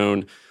 as they're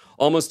known,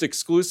 almost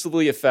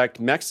exclusively affect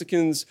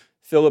Mexicans,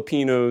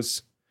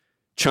 Filipinos,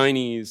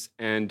 Chinese,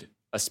 and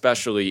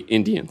especially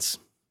Indians,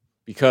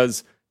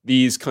 because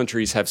these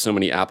countries have so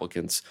many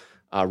applicants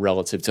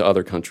relative to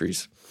other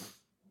countries.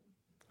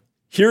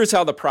 Here's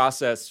how the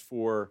process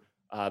for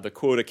the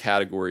quota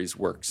categories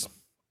works.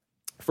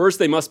 First,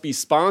 they must be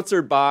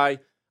sponsored by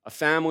a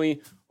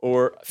family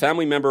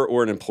member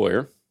or an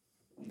employer.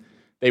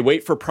 They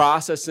wait for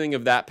processing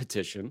of that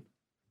petition.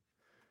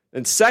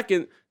 And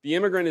second, the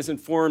immigrant is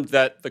informed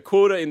that the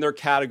quota in their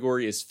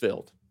category is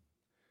filled.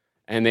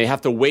 And they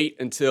have to wait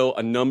until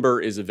a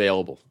number is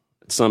available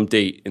at some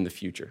date in the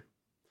future.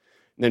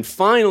 And then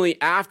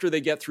finally, after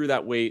they get through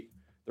that wait,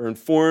 they're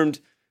informed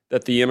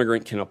that the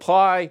immigrant can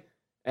apply,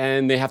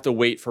 and they have to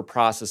wait for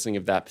processing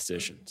of that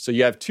petition. So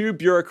you have 2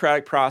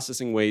 bureaucratic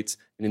processing waits,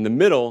 and in the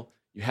middle,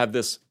 you have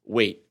this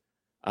wait.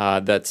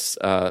 That's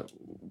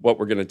what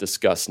we're going to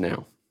discuss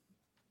now.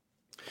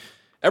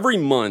 Every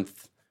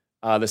month,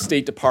 the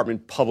State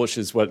Department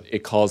publishes what it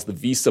calls the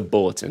Visa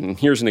Bulletin. And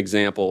here's an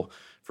example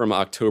from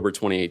October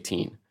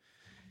 2018.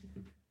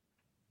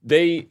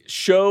 They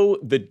show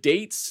the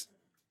dates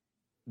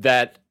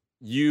that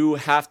you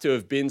have to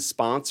have been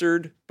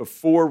sponsored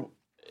before.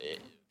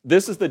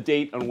 This is the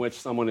date on which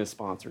someone is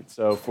sponsored.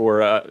 So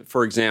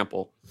for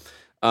example,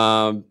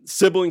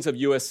 siblings of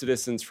U.S.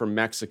 citizens from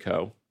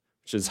Mexico,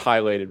 which is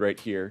highlighted right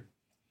here,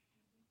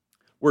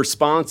 were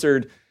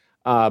sponsored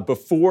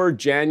before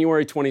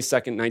January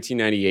 22nd,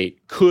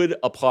 1998, could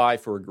apply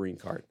for a green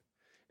card.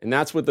 And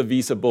that's what the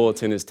Visa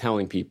Bulletin is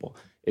telling people.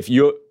 If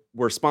you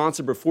were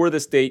sponsored before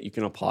this date, you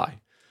can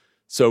apply.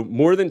 So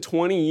more than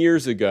 20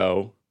 years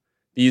ago,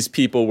 these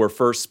people were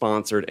first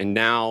sponsored, and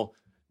now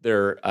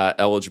they're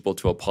eligible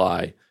to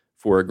apply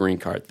for a green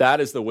card. That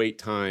is the wait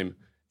time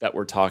that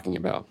we're talking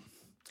about.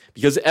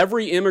 Because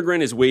every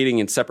immigrant is waiting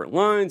in separate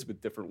lines with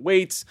different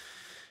waits,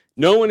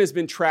 no one has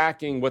been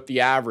tracking what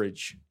the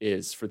average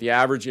is for the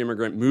average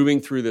immigrant moving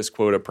through this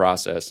quota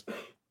process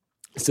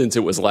since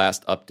it was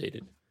last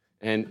updated.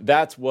 And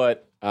that's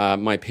what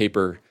my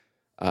paper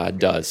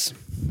does.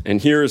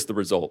 And here's the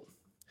result.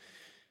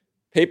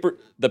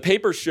 The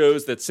paper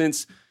shows that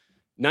since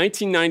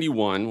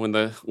 1991, when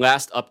the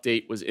last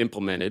update was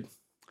implemented,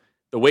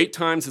 the wait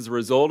times as a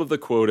result of the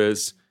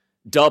quotas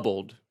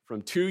doubled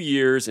from 2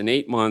 years and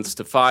 8 months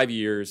to 5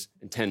 years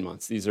and 10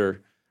 months. These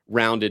are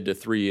rounded to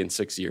 3 and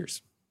 6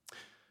 years.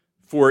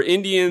 For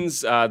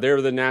Indians,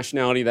 they're the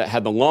nationality that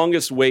had the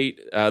longest wait.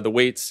 The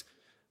waits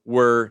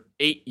were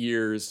 8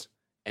 years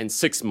and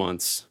 6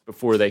 months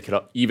before they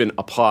could even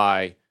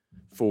apply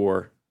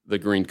for the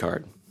green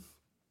card.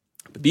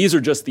 But these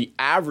are just the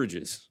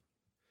averages.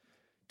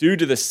 Due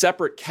to the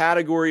separate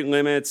category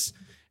limits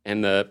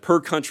and the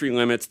per-country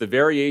limits, the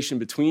variation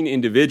between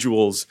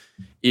individuals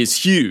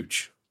is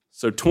huge.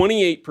 So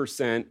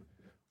 28%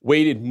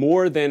 waited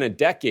more than a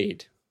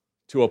decade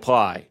to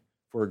apply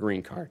for a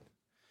green card.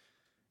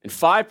 And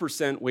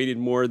 5% waited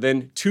more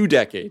than 2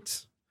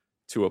 decades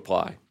to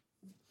apply.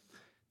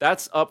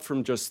 That's up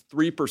from just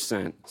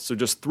 3%. So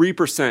just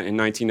 3% in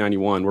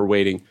 1991 were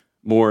waiting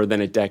more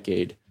than a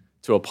decade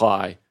to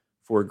apply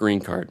for a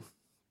green card.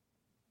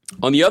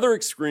 On the other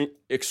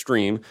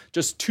extreme,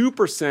 just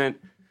 2%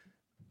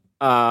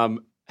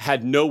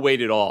 had no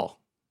weight at all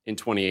in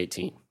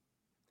 2018.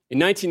 In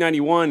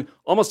 1991,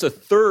 almost a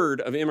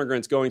third of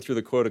immigrants going through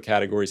the quota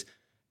categories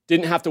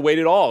didn't have to wait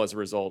at all as a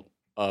result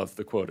of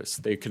the quotas.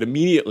 They could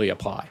immediately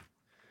apply.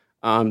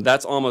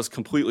 That's almost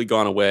completely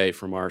gone away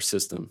from our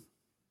system.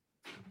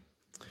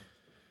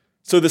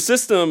 So the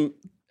system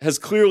has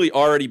clearly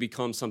already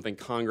become something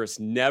Congress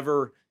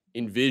never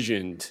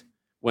envisioned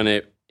when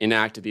it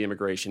enacted the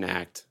Immigration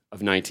Act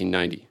of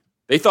 1990.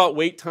 They thought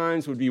wait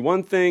times would be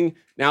one thing.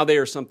 Now they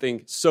are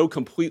something so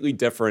completely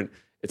different,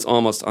 it's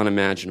almost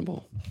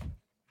unimaginable.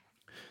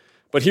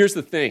 But here's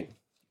the thing.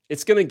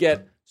 It's going to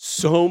get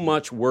so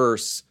much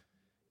worse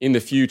in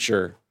the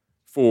future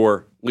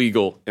for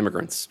legal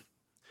immigrants.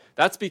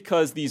 That's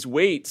because these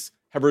waits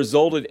have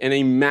resulted in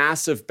a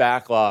massive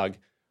backlog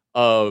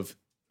of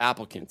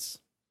applicants.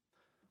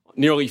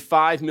 Nearly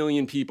 5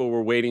 million people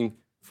were waiting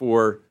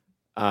for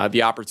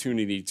the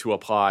opportunity to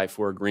apply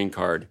for a green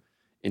card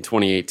in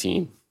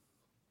 2018.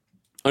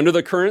 Under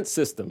the current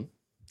system,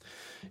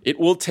 it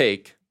will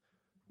take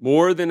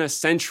more than a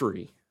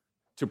century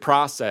to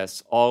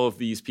process all of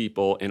these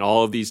people in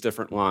all of these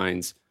different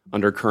lines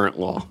under current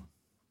law.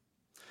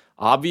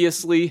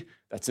 Obviously,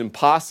 that's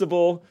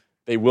impossible.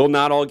 They will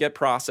not all get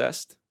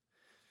processed.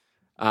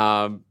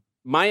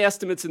 My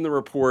estimates in the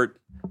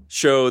report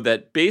show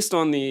that based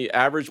on the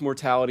average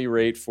mortality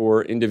rate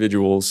for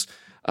individuals,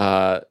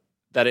 that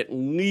at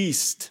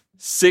least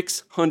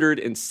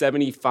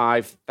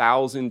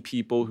 675,000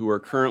 people who are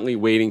currently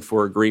waiting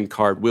for a green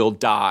card will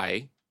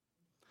die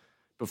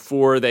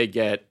before they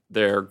get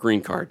their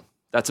green card.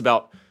 That's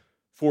about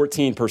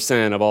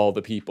 14% of all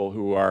the people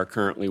who are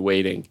currently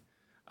waiting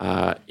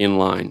in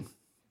line.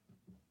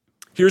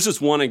 Here's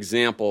just one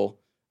example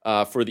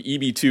for the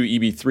EB2,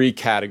 EB3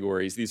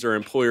 categories. These are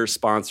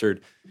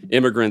employer-sponsored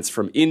immigrants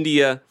from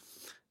India.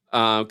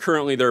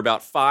 Currently, there are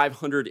about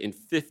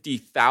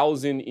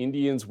 550,000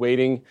 Indians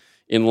waiting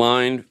in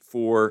line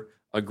for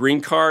a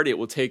green card. It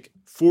will take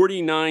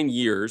 49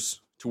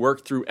 years to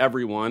work through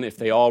everyone if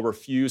they all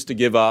refuse to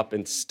give up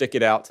and stick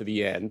it out to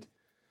the end.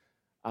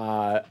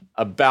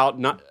 About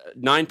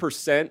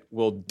 9%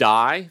 will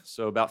die,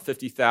 so about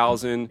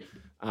 50,000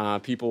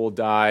 people will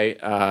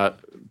die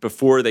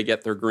before they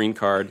get their green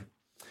card.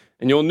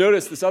 And you'll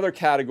notice this other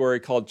category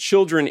called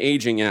children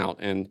aging out,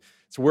 and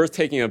it's worth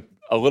taking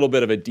a little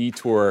bit of a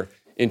detour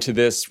into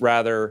this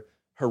rather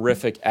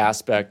horrific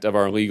aspect of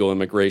our legal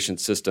immigration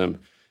system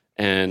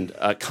and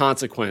a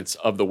consequence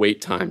of the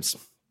wait times.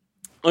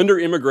 Under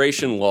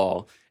immigration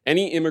law,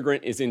 any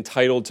immigrant is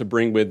entitled to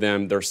bring with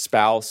them their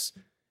spouse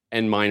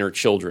and minor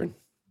children.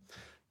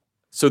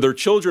 So their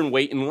children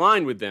wait in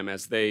line with them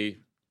as they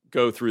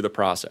go through the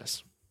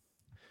process.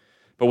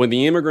 But when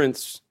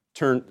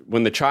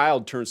the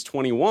child turns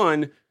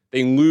 21,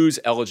 they lose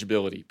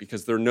eligibility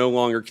because they're no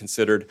longer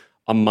considered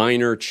a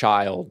minor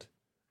child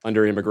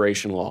under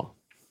immigration law.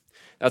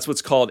 That's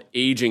what's called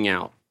aging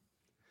out.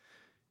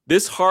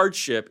 This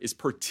hardship is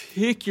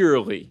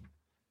particularly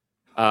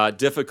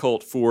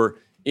difficult for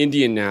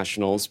Indian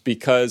nationals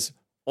because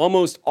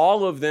almost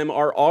all of them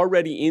are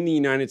already in the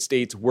United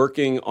States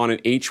working on an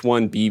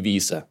H-1B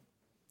visa,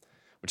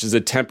 which is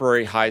a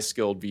temporary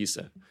high-skilled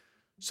visa.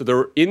 So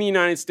they're in the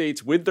United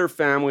States with their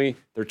family,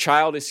 their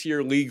child is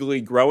here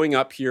legally, growing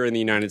up here in the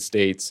United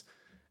States,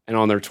 and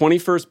on their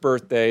 21st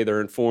birthday,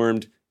 they're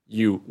informed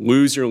you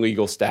lose your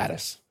legal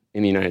status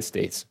in the United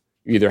States.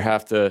 You either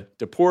have to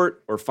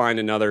deport or find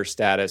another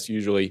status,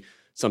 usually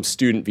some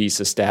student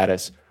visa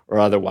status or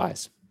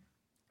otherwise.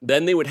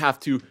 Then they would have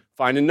to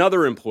find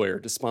another employer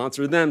to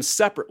sponsor them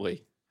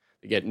separately.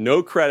 They get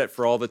no credit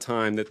for all the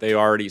time that they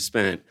already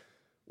spent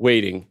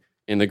waiting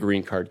in the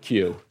green card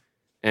queue.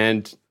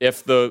 And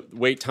if the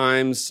wait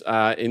times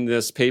in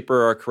this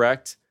paper are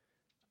correct,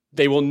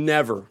 they will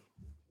never,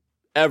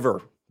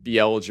 ever be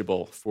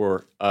eligible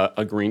for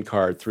a green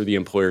card through the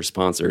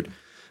employer-sponsored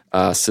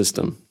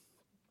system.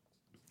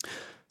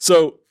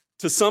 So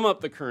to sum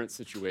up the current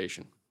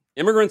situation,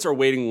 immigrants are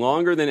waiting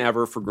longer than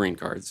ever for green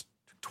cards,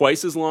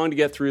 twice as long to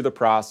get through the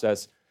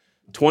process.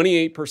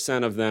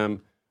 28% of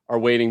them are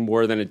waiting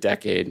more than a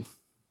decade.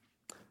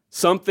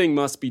 Something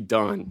must be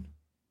done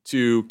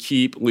to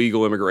keep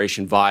legal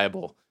immigration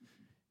viable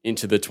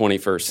into the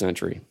 21st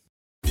century.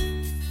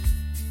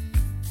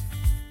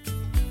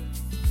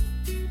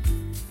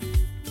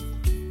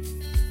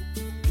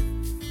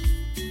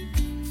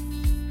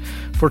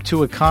 For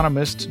two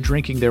economists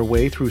drinking their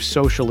way through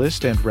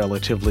socialist and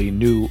relatively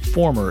new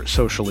former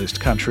socialist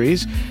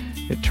countries,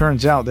 it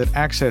turns out that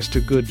access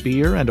to good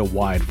beer and a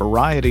wide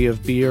variety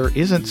of beer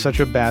isn't such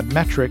a bad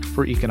metric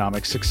for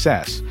economic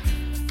success.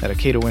 At a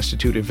Cato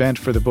Institute event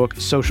for the book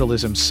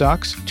Socialism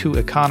Sucks, two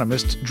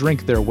economists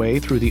drink their way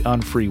through the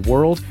unfree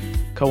world,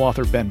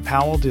 co-author Ben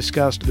Powell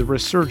discussed the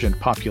resurgent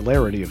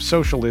popularity of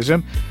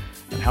socialism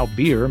and how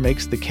beer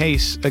makes the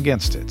case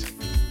against it.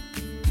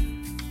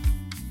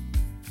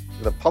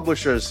 The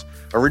publisher's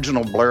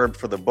original blurb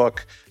for the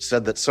book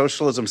said that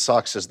Socialism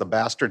Sucks is the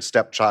bastard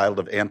stepchild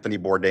of Anthony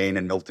Bourdain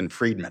and Milton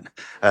Friedman.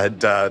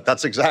 And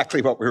that's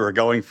exactly what we were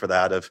going for,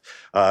 that of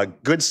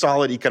good,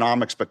 solid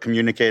economics, but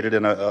communicated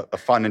in a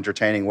fun,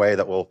 entertaining way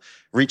that will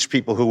reach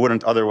people who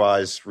wouldn't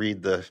otherwise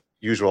read the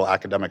usual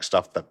academic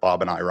stuff that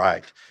Bob and I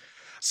write.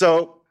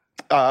 So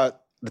the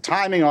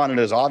timing on it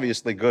is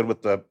obviously good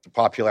with the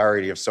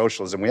popularity of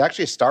socialism. We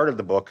actually started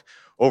the book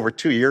over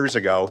 2 years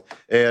ago,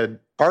 and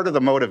part of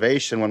the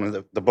motivation when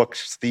the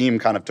book's theme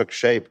kind of took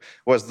shape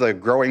was the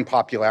growing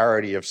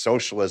popularity of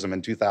socialism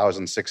in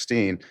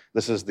 2016.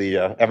 This is the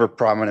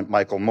ever-prominent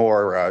Michael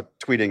Moore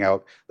tweeting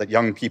out that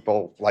young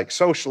people like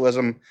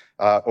socialism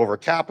over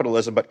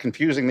capitalism, but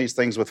confusing these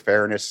things with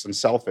fairness and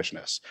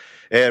selfishness.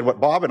 And what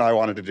Bob and I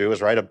wanted to do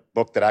is write a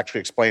book that actually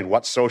explained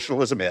what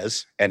socialism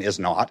is and is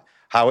not,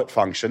 how it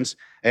functions,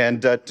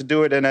 and to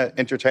do it in an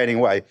entertaining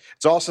way.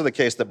 It's also the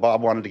case that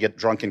Bob wanted to get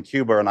drunk in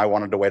Cuba, and I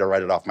wanted a way to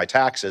write it off my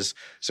taxes,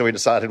 so we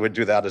decided we'd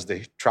do that as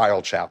the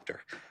trial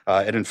chapter.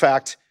 And in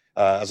fact,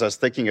 as I was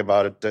thinking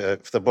about it,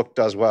 if the book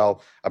does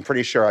well, I'm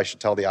pretty sure I should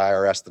tell the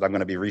IRS that I'm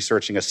going to be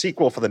researching a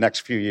sequel for the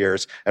next few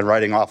years and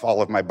writing off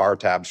all of my bar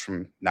tabs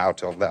from now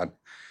till then.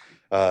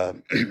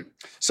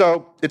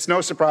 So it's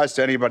no surprise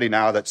to anybody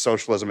now that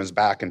socialism is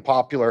back and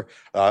popular.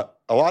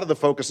 A lot of the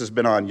focus has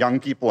been on young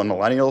people and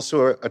millennials who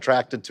are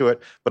attracted to it.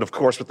 But of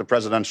course, with the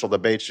presidential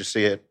debates, you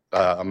see it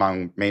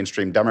among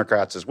mainstream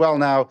Democrats as well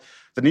now.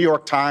 The New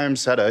York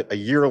Times had a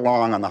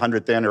year-long, on the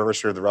 100th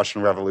anniversary of the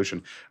Russian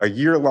Revolution, a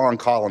year-long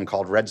column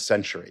called Red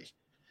Century.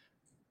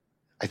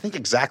 I think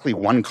exactly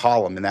one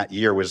column in that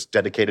year was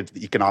dedicated to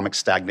the economic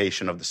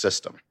stagnation of the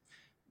system.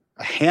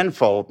 A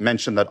handful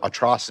mentioned the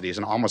atrocities,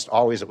 and almost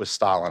always it was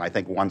Stalin, I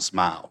think once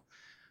Mao.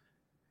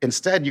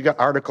 Instead, you got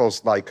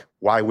articles like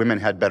why women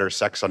had better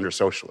sex under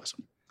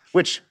socialism,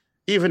 which,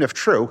 even if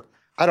true,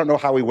 I don't know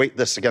how we weight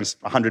this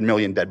against 100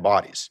 million dead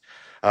bodies.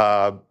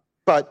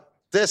 But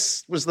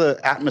this was the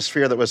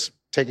atmosphere that was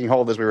taking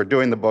hold as we were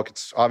doing the book.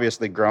 It's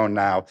obviously grown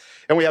now.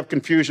 And we have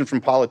confusion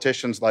from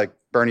politicians like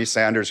Bernie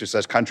Sanders, who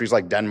says countries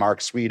like Denmark,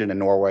 Sweden, and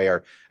Norway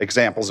are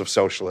examples of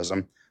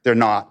socialism. They're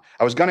not.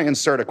 I was going to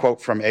insert a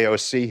quote from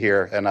AOC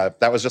here, and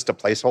that was just a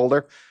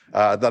placeholder.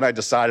 Then I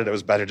decided it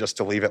was better just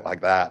to leave it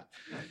like that.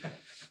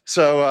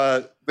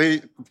 So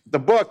the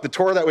book, the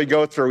tour that we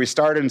go through, we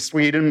start in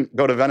Sweden,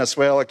 go to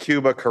Venezuela,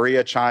 Cuba,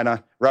 Korea,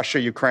 China,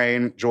 Russia,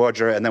 Ukraine,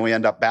 Georgia, and then we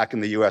end up back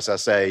in the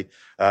USSA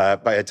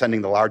by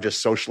attending the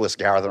largest socialist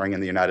gathering in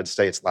the United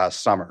States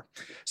last summer.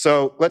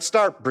 So let's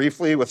start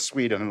briefly with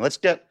Sweden, and let's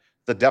get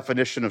the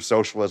definition of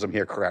socialism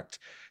here correct.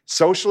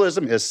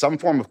 Socialism is some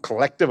form of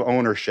collective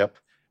ownership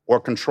or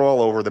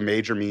control over the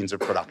major means of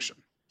production.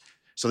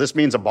 So this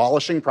means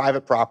abolishing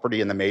private property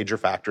and the major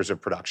factors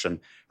of production,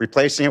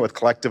 replacing it with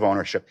collective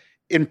ownership.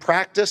 In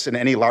practice, in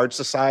any large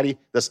society,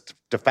 this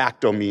de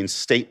facto means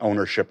state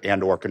ownership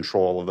and or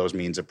control of those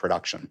means of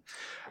production.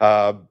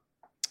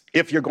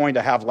 If you're going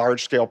to have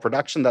large-scale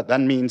production, that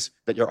then means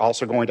that you're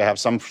also going to have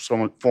some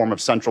form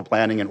of central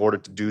planning in order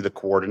to do the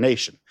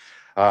coordination.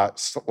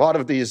 So a lot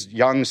of these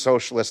young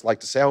socialists like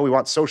to say, oh, we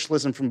want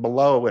socialism from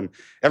below, and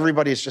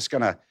everybody's just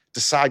going to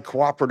decide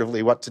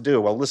cooperatively what to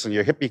do. Well, listen,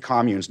 your hippie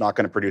commune's not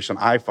going to produce an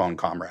iPhone,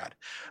 comrade.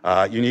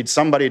 You need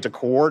somebody to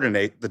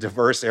coordinate the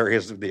diverse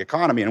areas of the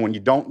economy. And when you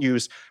don't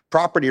use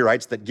property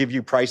rights that give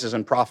you prices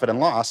and profit and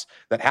loss,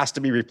 that has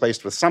to be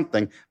replaced with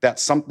something. That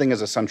something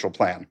is a central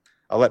plan.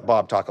 I'll let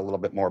Bob talk a little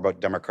bit more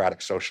about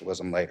democratic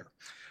socialism later.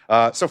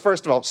 So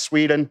first of all,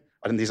 Sweden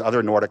and these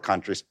other Nordic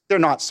countries, they're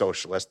not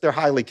socialist. They're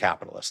highly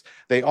capitalist.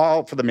 They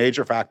all, for the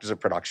major factors of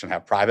production,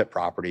 have private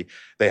property.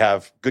 They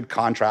have good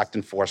contract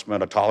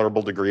enforcement, a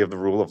tolerable degree of the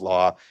rule of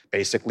law,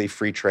 basically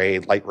free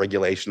trade, light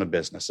regulation of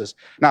businesses.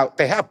 Now,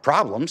 they have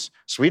problems.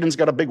 Sweden's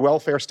got a big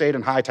welfare state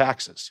and high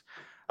taxes.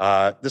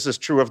 This is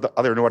true of the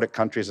other Nordic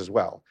countries as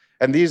well.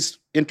 And these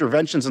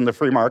interventions in the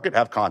free market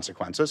have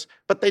consequences,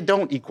 but they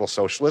don't equal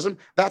socialism.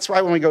 That's why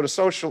when we go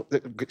to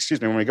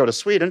when we go to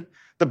Sweden,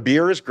 the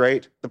beer is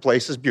great, the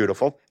place is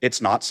beautiful,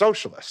 it's not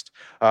socialist.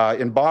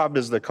 And Bob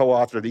is the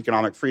co-author of the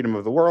Economic Freedom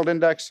of the World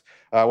Index.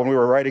 When we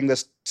were writing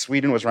this,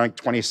 Sweden was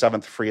ranked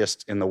 27th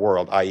freest in the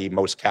world, i.e.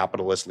 most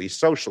capitalist,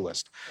 least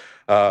socialist.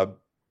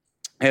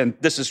 And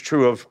this is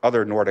true of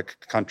other Nordic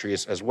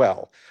countries as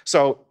well.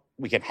 So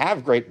we can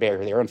have great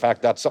beer there. In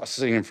fact, that's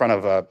sitting in front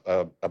of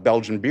a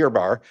Belgian beer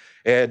bar.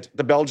 And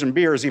the Belgian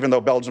beers, even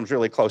though Belgium's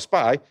really close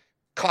by,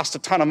 cost a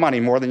ton of money,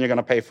 more than you're going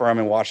to pay for them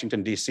in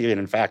Washington, D.C. And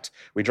in fact,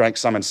 we drank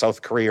some in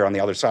South Korea on the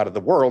other side of the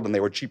world, and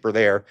they were cheaper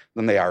there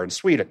than they are in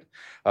Sweden.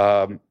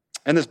 And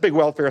this big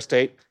welfare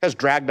state has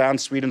dragged down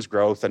Sweden's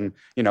growth, and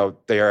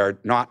they are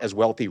not as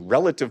wealthy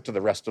relative to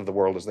the rest of the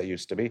world as they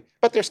used to be,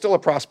 but they're still a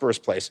prosperous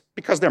place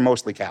because they're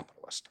mostly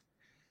capitalist.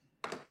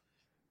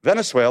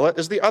 Venezuela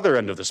is the other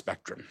end of the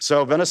spectrum.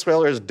 So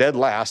Venezuela is dead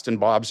last in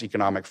Bob's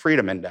Economic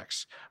Freedom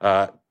Index.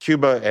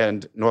 Cuba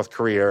and North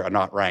Korea are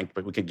not ranked,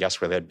 but we can guess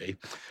where they'd be.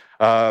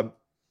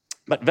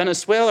 But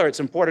Venezuela, it's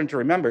important to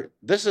remember,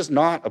 this is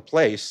not a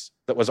place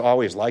that was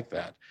always like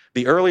that.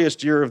 The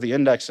earliest year of the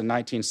index in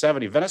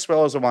 1970,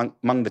 Venezuela is among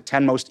the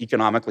 10 most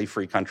economically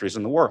free countries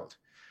in the world.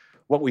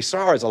 What we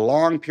saw is a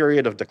long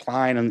period of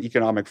decline in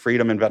economic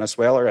freedom in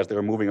Venezuela as they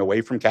were moving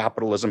away from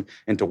capitalism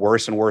into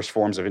worse and worse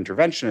forms of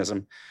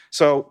interventionism,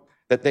 so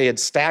that they had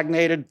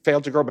stagnated,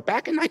 failed to grow. But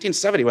back in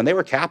 1970, when they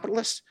were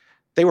capitalists,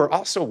 they were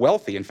also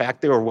wealthy. In fact,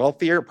 they were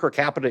wealthier per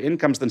capita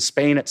incomes than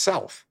Spain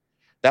itself.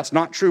 That's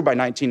not true by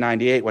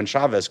 1998 when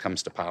Chavez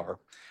comes to power.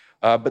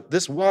 But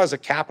this was a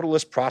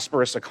capitalist,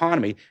 prosperous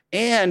economy.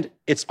 And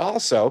it's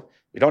also,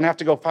 we don't have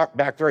to go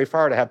back very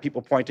far to have people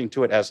pointing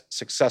to it as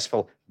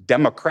successful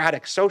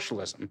democratic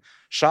socialism.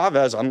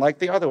 Chavez, unlike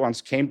the other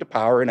ones, came to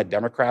power in a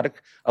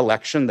democratic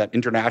election that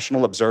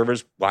international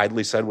observers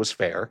widely said was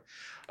fair.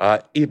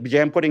 He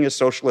began putting his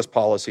socialist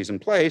policies in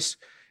place.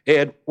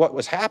 And what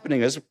was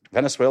happening is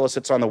Venezuela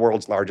sits on the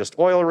world's largest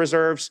oil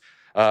reserves.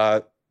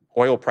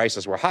 Oil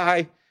prices were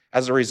high.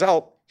 As a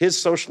result, his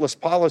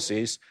socialist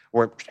policies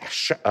were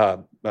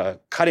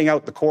cutting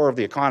out the core of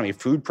the economy.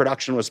 Food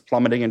production was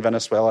plummeting in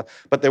Venezuela,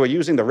 but they were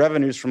using the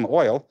revenues from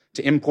oil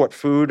to import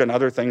food and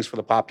other things for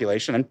the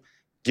population and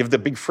give the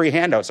big free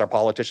handouts our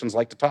politicians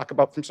like to talk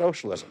about from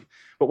socialism.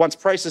 But once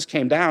prices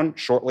came down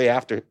shortly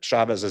after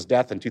Chavez's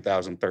death in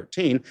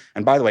 2013,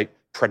 and by the way,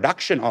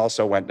 production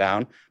also went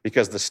down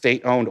because the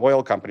state-owned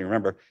oil company,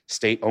 remember,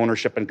 state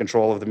ownership and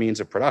control of the means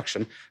of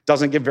production,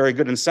 doesn't give very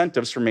good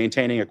incentives for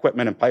maintaining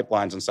equipment and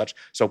pipelines and such.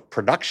 So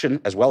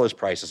production as well as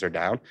prices are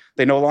down.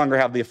 They no longer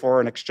have the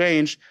foreign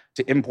exchange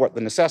to import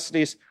the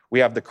necessities. We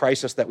have the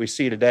crisis that we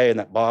see today and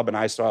that Bob and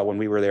I saw when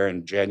we were there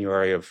in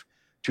January of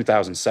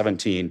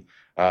 2017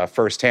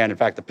 firsthand. In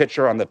fact, the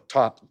picture on the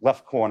top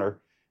left corner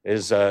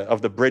is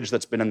of the bridge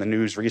that's been in the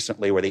news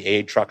recently where the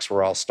aid trucks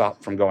were all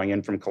stopped from going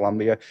in from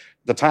Colombia.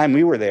 The time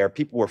we were there,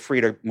 people were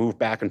free to move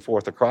back and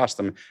forth across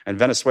them, and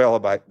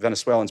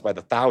Venezuelans by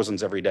the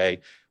thousands every day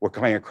were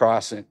coming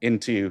across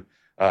into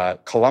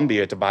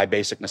Colombia to buy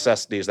basic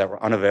necessities that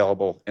were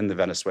unavailable in the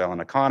Venezuelan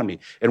economy.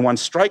 And one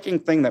striking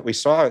thing that we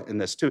saw in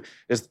this too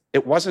is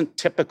it wasn't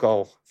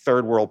typical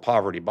third world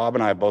poverty. Bob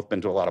and I have both been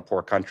to a lot of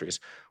poor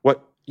countries.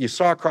 What you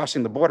saw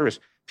crossing the border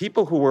is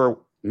people who were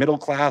middle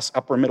class,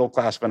 upper middle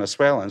class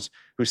Venezuelans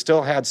who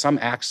still had some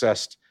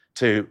access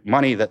to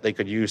money that they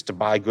could use to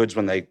buy goods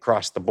when they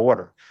crossed the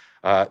border.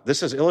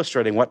 This is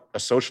illustrating what a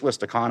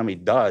socialist economy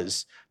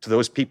does to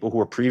those people who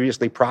were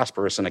previously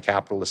prosperous in a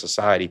capitalist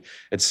society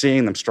and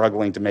seeing them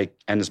struggling to make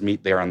ends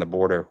meet there on the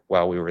border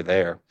while we were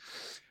there.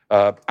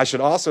 I should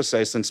also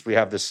say, since we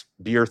have this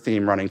beer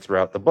theme running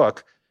throughout the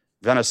book,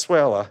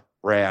 Venezuela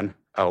ran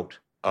out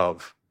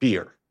of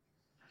beer.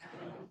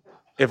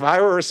 If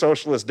I were a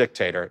socialist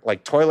dictator,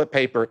 like toilet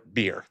paper,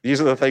 beer, these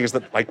are the things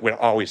that like we'd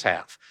always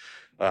have.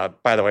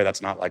 By the way,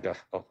 that's not like an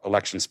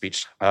election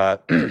speech.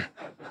 But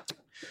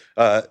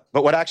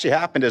what actually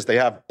happened is they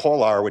have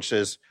Polar, which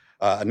is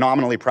a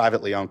nominally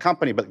privately owned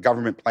company, but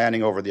government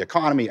planning over the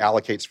economy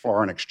allocates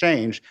foreign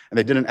exchange, and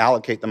they didn't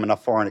allocate them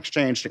enough foreign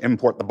exchange to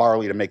import the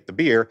barley to make the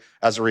beer.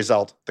 As a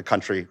result, the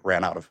country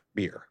ran out of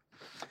beer.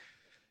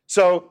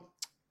 So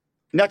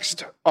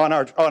next on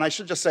and I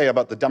should just say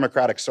about the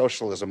democratic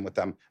socialism with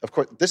them, of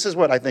course, this is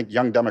what I think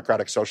young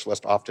democratic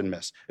socialists often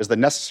miss, is the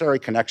necessary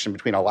connection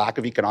between a lack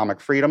of economic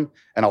freedom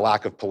and a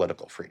lack of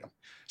political freedom.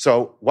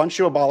 So once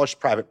you abolish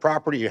private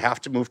property, you have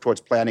to move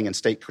towards planning and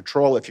state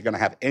control if you're going to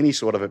have any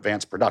sort of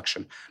advanced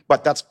production.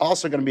 But that's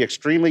also going to be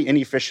extremely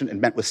inefficient and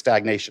met with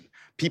stagnation.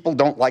 People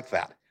don't like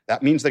that.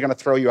 That means they're going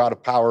to throw you out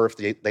of power if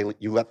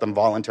you let them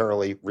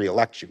voluntarily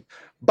reelect you.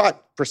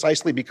 But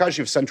precisely because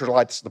you've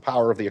centralized the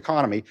power of the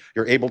economy,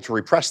 you're able to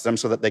repress them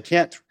so that they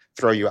can't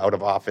throw you out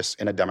of office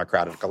in a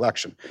democratic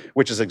election,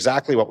 which is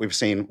exactly what we've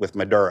seen with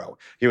Maduro.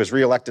 He was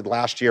reelected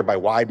last year by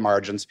wide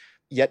margins,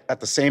 yet at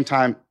the same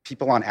time,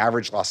 people on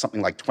average lost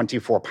something like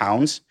 24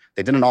 pounds.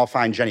 They didn't all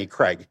find Jenny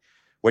Craig.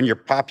 When your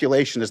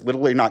population is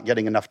literally not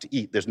getting enough to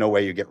eat, there's no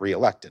way you get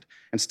reelected.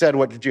 Instead,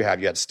 what did you have?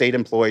 You had state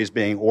employees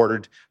being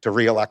ordered to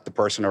reelect the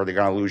person or they're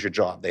going to lose your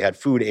job. They had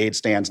food aid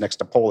stands next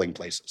to polling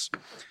places.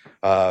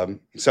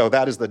 So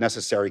that is the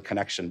necessary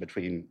connection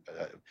between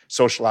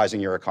socializing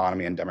your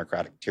economy and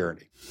democratic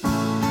tyranny.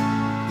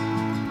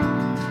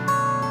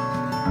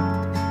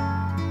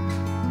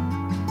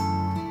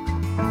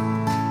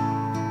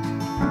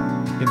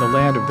 In the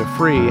land of the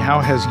free,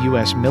 how has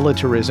U.S.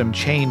 militarism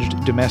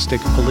changed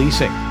domestic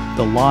policing?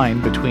 The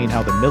line between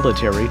how the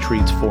military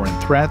treats foreign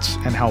threats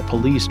and how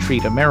police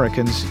treat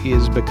Americans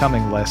is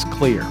becoming less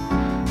clear.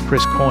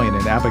 Chris Coyne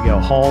and Abigail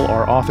Hall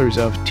are authors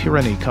of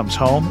Tyranny Comes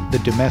Home, The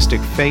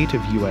Domestic Fate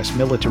of U.S.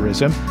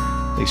 Militarism.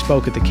 They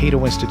spoke at the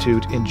Cato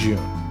Institute in June.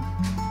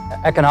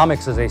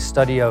 Economics is a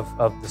study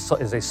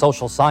is a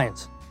social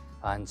science.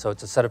 And so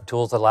it's a set of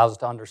tools that allows us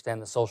to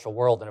understand the social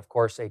world. And of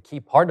course, a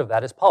key part of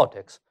that is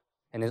politics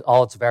and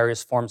all its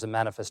various forms and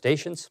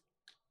manifestations,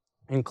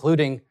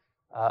 including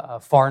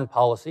foreign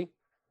policy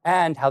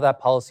and how that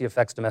policy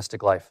affects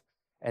domestic life.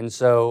 And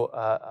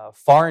so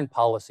foreign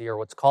policy, or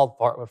what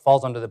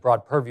falls under the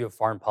broad purview of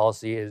foreign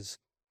policy, is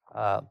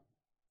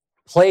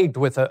plagued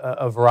with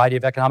a variety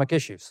of economic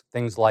issues,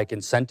 things like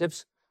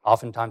incentives,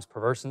 oftentimes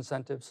perverse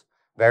incentives,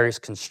 various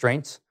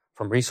constraints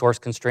from resource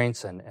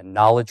constraints and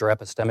knowledge or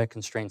epistemic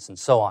constraints and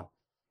so on.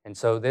 And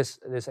so this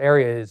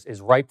area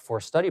is ripe for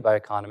study by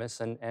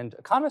economists, and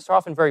economists are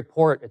often very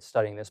poor at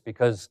studying this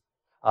because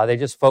they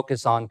just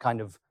focus on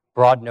kind of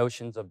broad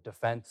notions of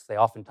defense. They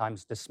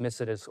oftentimes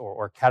dismiss it as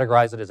or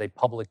categorize it as a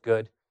public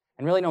good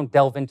and really don't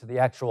delve into the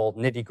actual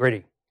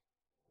nitty-gritty.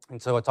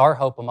 And so it's our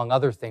hope, among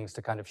other things,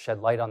 to kind of shed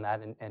light on that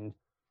and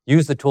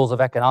use the tools of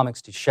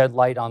economics to shed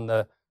light on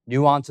the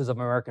nuances of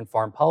American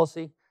foreign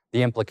policy,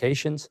 the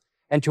implications,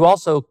 and to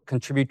also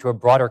contribute to a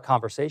broader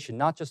conversation,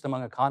 not just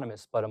among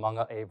economists, but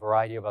among a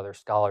variety of other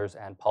scholars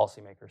and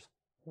policymakers.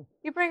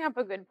 You bring up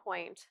a good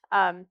point.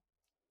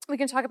 We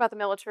can talk about the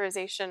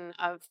militarization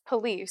of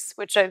police,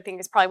 which I think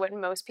is probably what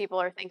most people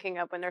are thinking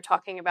of when they're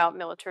talking about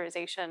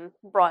militarization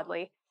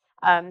broadly,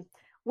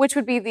 which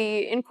would be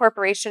the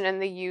incorporation and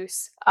the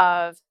use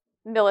of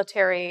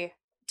military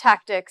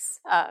tactics,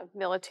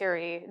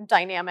 military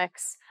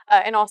dynamics,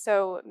 and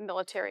also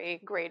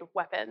military-grade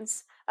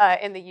weapons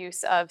in the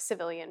use of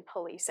civilian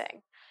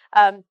policing.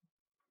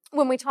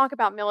 When we talk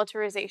about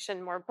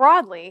militarization more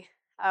broadly,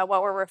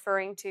 what we're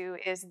referring to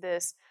is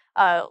this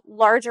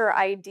larger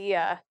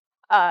idea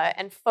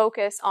and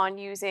focus on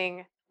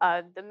using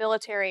the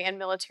military and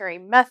military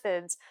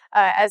methods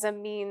as a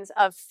means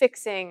of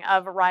fixing a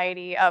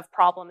variety of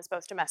problems,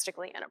 both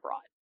domestically and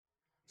abroad.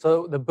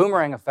 So the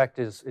boomerang effect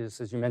is,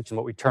 as you mentioned,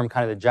 what we term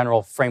kind of the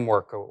general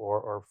framework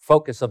or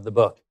focus of the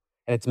book.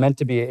 And it's meant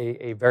to be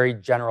a very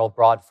general,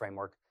 broad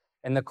framework.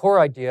 And the core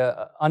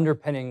idea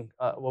underpinning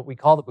what we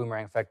call the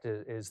boomerang effect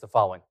is the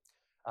following.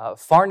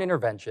 Foreign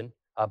intervention,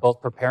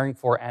 both preparing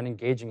for and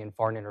engaging in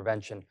foreign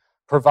intervention,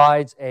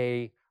 provides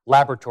a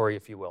laboratory,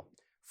 if you will,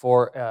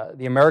 for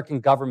the American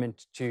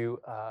government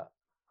to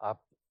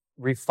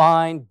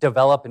refine,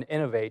 develop, and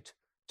innovate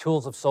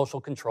tools of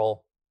social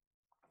control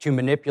to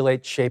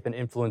manipulate, shape, and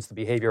influence the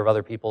behavior of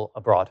other people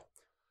abroad.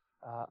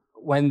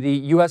 When the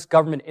U.S.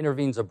 government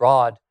intervenes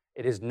abroad,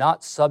 it is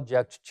not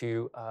subject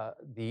to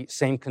the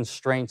same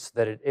constraints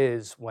that it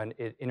is when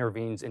it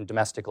intervenes in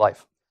domestic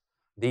life.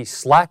 The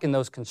slack in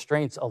those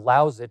constraints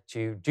allows it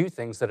to do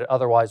things that it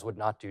otherwise would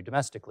not do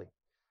domestically.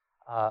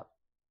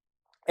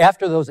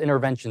 After those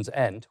interventions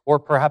end, or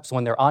perhaps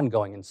when they're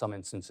ongoing in some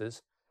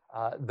instances,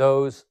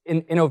 those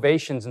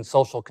innovations in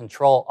social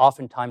control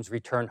oftentimes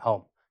return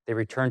home. They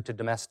return to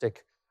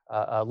domestic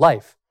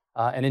life.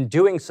 And in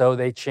doing so,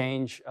 they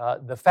change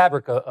the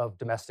fabric of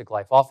domestic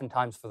life,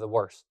 oftentimes for the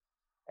worse.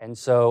 And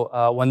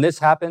so when this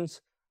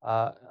happens,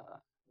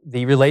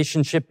 the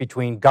relationship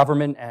between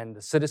government and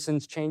the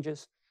citizens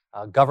changes.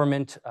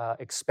 Government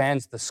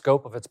expands the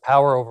scope of its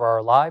power over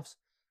our lives,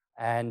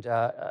 and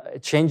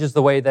it changes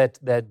the way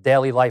that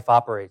daily life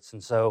operates.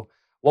 And so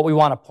what we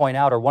want to point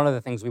out, or one of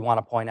the things we want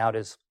to point out,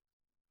 is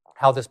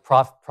how this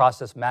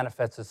process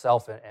manifests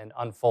itself and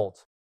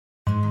unfolds.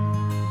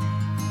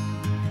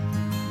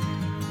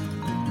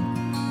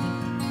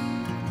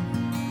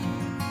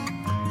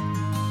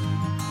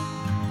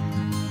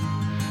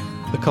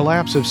 The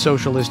collapse of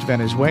socialist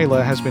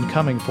Venezuela has been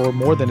coming for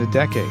more than a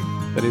decade,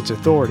 but its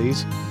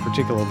authorities,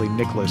 particularly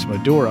Nicolas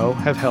Maduro,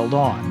 have held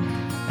on,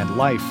 and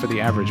life for the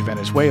average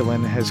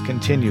Venezuelan has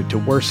continued to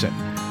worsen.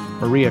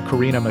 Maria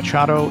Corina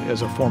Machado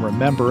is a former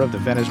member of the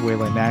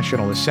Venezuelan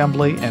National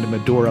Assembly and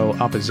Maduro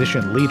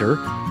opposition leader.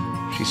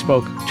 She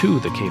spoke to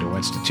the Cato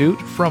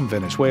Institute from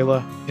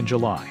Venezuela in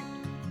July.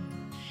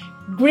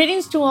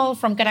 Greetings to all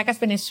from Caracas,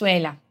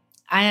 Venezuela.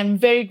 I am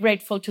very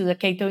grateful to the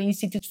Cato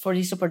Institute for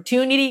this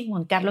opportunity,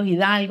 Juan Carlos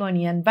Hidalgo and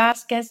Ian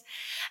Vasquez,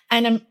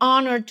 and I'm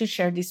honored to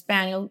share this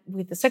panel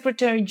with the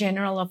Secretary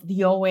General of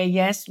the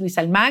OAS, Luis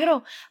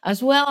Almagro,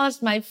 as well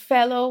as my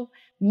fellow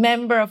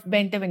member of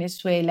Vente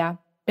Venezuela,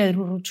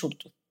 Pedro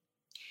Ruchurtu.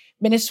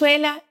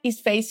 Venezuela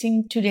is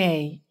facing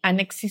today an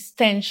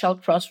existential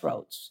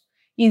crossroads.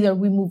 Either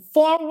we move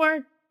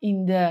forward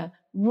in the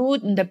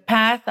route, in the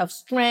path of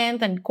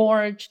strength and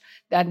courage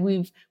that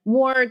we've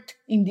worked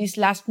in these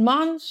last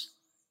months,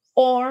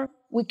 or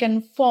we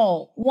can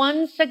fall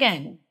once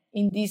again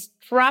in this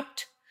trap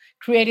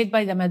created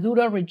by the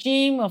Maduro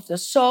regime of the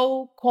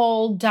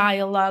so-called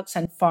dialogues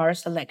and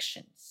farce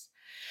elections.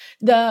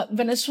 The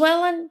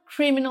Venezuelan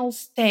criminal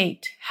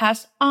state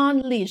has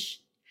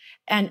unleashed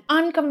an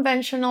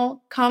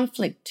unconventional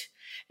conflict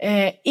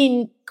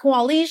in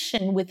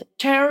coalition with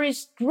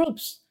terrorist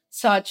groups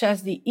such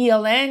as the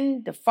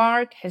ELN, the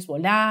FARC,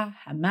 Hezbollah,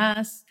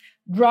 Hamas,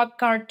 drug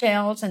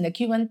cartels, and the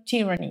Cuban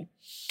tyranny.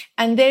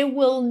 And they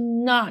will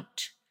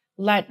not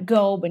let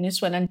go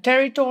Venezuelan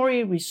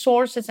territory,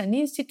 resources, and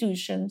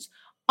institutions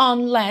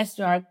unless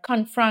they are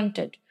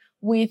confronted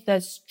with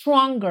a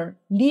stronger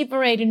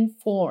liberating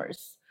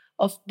force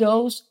of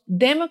those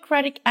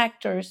democratic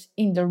actors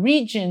in the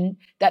region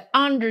that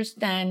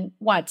understand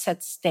what's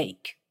at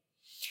stake.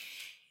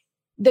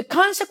 The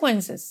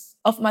consequences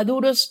of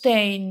Maduro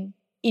staying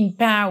in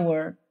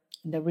power,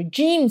 the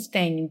regime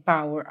staying in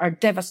power, are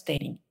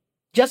devastating.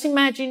 Just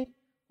imagine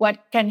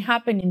what can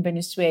happen in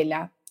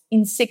Venezuela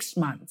in 6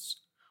 months,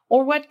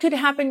 or what could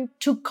happen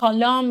to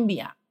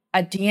Colombia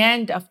at the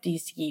end of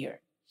this year.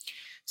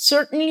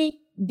 Certainly,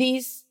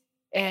 this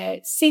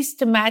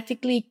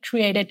systematically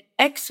created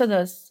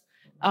exodus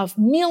of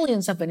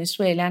millions of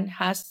Venezuelans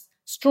has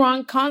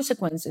strong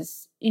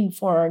consequences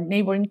for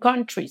neighboring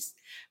countries,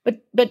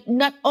 but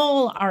not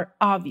all are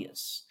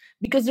obvious,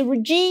 because the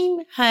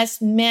regime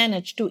has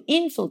managed to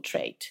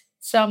infiltrate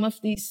some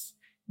of these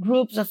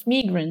groups of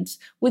migrants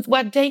with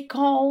what they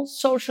call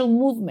social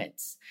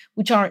movements,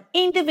 which are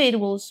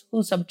individuals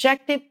whose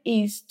objective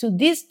is to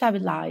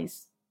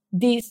destabilize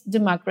these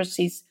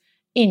democracies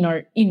in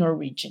our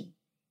region.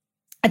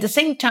 At the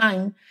same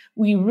time,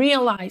 we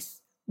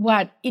realize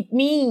what it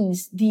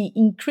means, the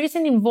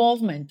increasing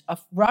involvement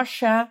of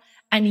Russia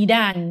and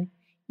Iran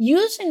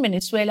using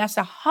Venezuela as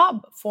a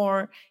hub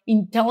for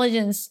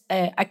intelligence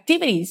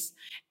activities,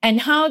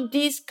 and how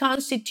these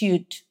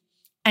constitute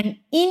an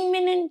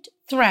imminent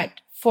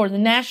threat for the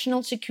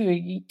national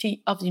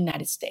security of the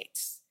United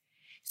States.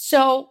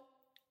 So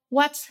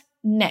what's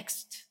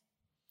next?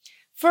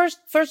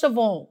 First of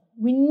all,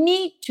 we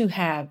need to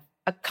have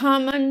a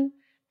common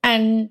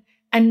and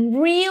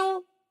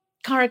real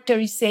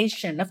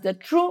characterization of the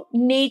true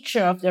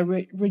nature of the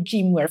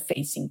regime we're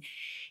facing.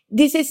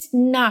 This is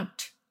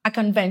not a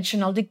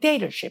conventional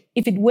dictatorship.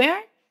 If it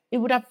were, it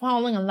would have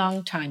fallen a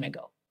long time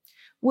ago.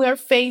 We are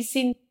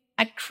facing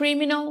a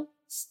criminal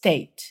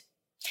state.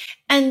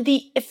 And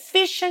the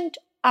efficient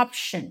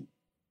option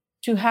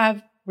to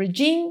have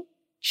regime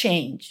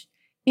change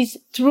is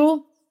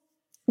through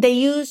the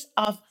use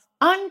of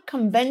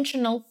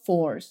unconventional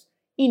force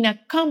in a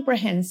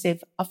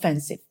comprehensive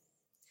offensive.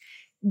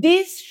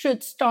 This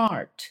should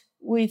start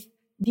with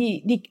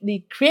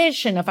the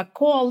creation of a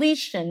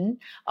coalition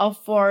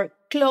of our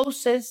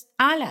closest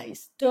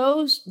allies,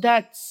 those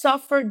that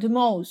suffered the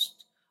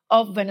most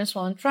of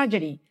Venezuelan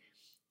tragedy.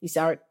 These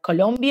are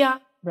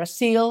Colombia,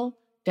 Brazil,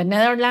 the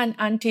Netherlands,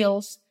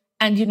 Antilles,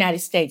 and the United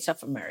States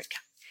of America.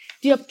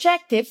 The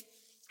objective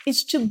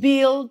is to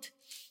build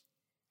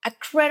a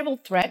credible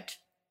threat,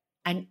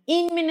 an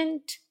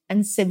imminent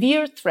and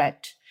severe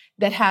threat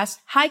that has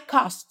high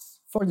costs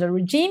for the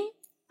regime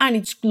and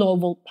its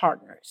global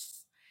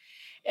partners.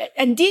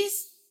 And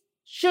this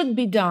should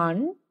be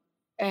done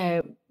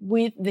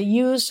with the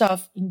use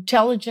of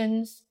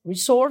intelligence,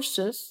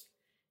 resources,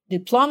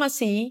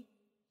 diplomacy,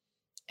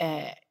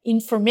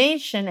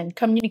 information and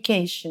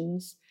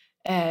communications,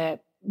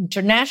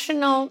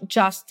 international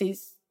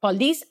justice,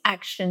 police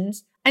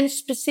actions, and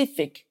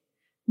specific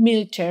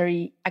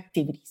military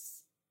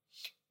activities.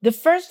 The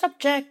first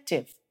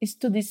objective is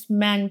to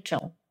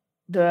dismantle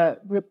the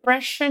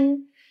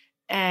repression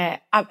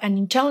of an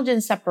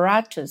intelligence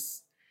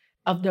apparatus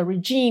of the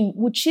regime,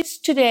 which is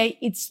today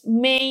its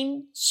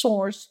main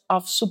source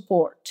of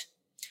support.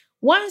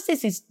 Once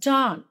this is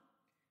done,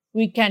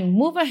 we can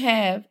move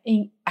ahead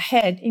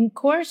in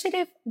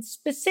coercive and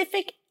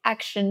specific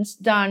actions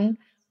done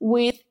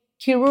with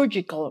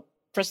chirurgical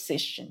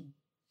precision.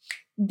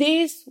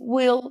 This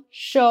will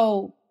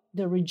show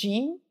the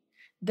regime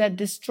that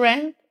the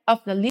strength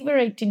of the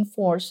liberating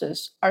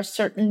forces are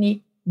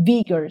certainly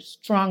bigger,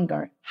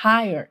 stronger,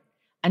 higher,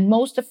 and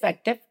most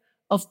effective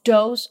of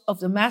those of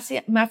the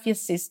mafia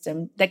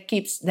system that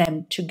keeps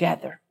them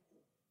together.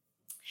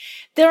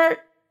 There are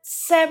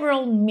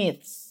several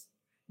myths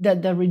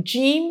that the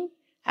regime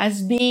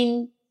has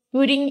been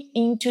putting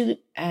into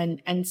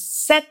and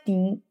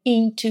setting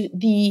into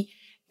the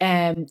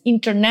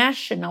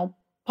international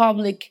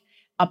public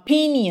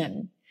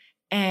opinion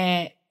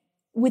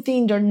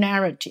within their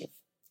narrative.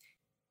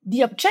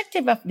 The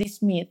objective of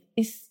this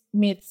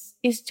myths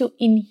is to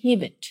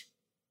inhibit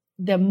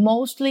the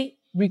mostly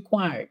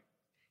required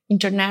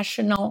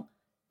international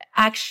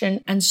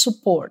action and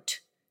support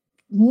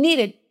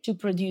needed to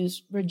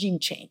produce regime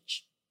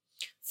change.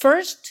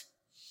 First,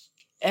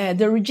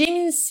 the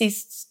regime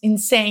insists in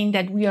saying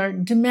that we are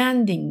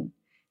demanding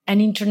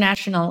an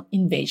international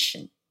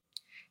invasion.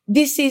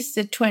 This is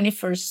the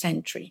 21st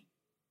century.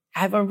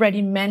 I've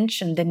already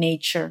mentioned the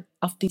nature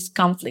of this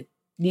conflict,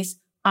 this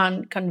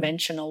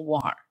unconventional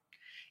war.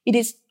 It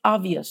is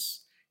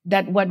obvious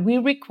that what we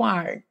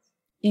require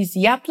is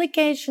the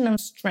application of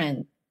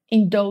strength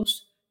in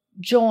those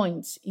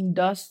joints, in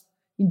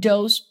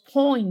those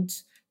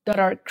points that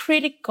are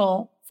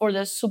critical for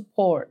the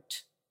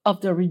support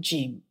of the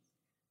regime,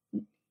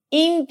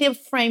 in the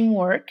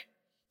framework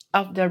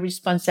of the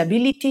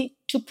responsibility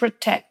to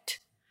protect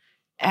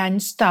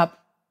and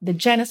stop the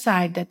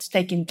genocide that's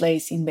taking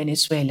place in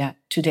Venezuela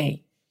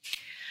today.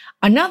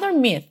 Another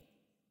myth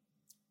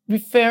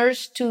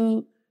refers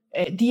to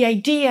the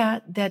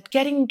idea that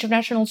getting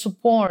international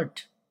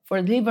support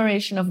for the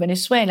liberation of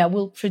Venezuela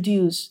will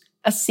produce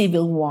a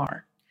civil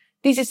war.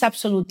 This is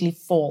absolutely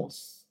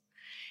false.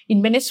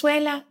 In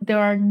Venezuela, there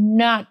are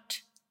not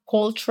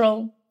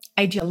cultural,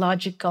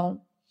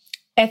 ideological,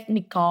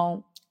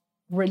 ethnical,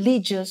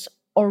 religious,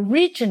 or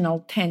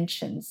regional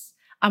tensions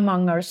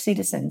among our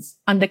citizens.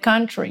 On the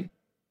contrary,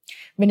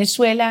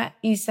 Venezuela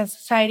is a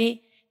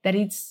society that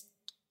is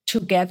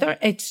together,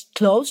 it's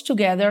close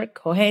together,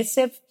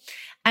 cohesive,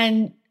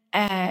 and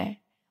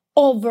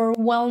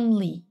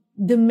overwhelmingly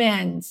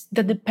demands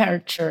the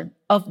departure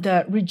of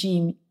the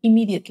regime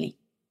immediately.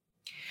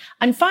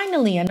 And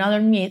finally,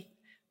 another myth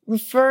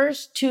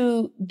refers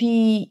to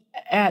the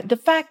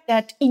fact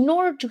that in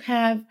order to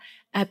have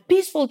a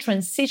peaceful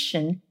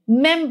transition,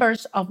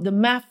 members of the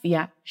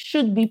mafia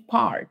should be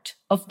part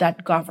of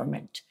that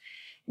government.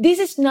 This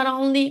is not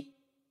only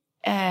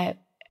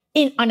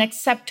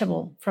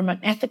unacceptable from an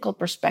ethical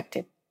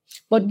perspective,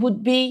 but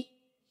would be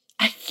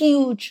a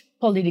huge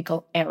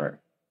political error,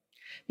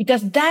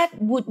 because that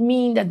would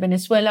mean that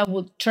Venezuela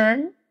would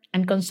turn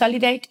and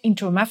consolidate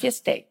into a mafia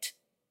state.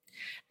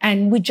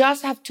 And we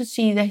just have to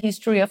see the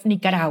history of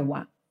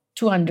Nicaragua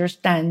to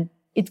understand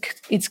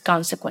its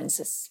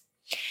consequences.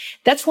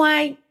 That's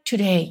why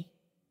today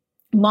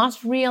we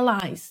must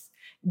realize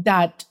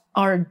that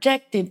our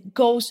objective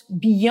goes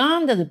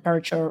beyond the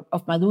departure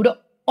of Maduro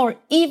or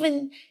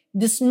even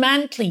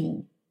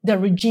dismantling the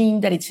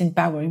regime that is in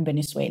power in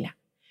Venezuela.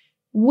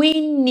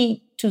 We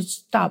need to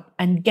stop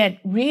and get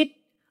rid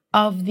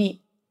of the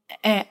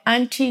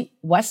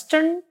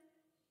anti-Western,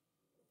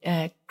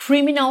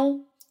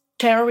 criminal,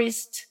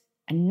 terrorist,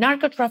 and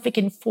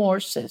narco-trafficking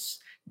forces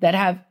that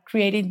have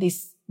created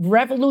this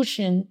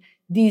revolution,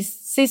 this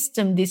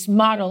system, this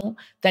model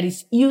that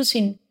is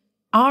using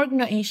our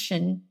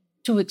nation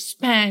to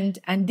expand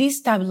and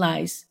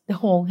destabilize the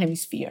whole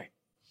hemisphere.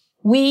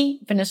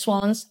 We,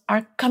 Venezuelans,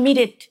 are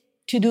committed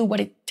to do what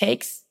it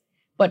takes,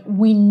 but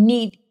we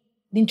need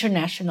the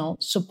international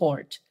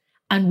support,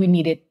 and we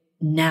need it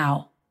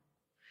now.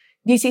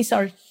 This is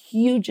our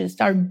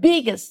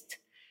biggest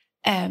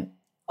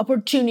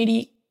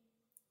opportunity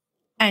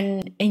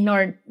and in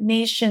our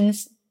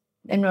nation's,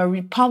 in our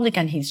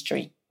Republican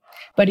history.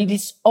 But it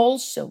is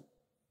also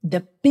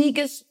the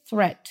biggest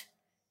threat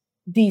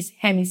this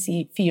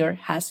hemisphere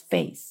has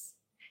faced.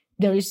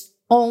 There is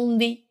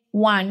only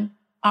one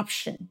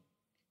option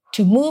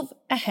to move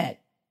ahead.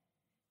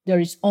 There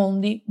is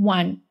only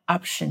one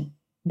option: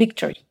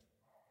 victory.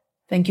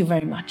 Thank you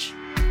very much.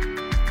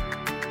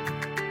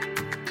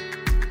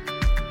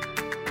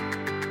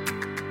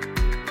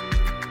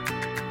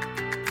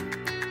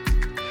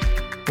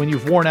 When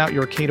you've worn out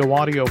your Cato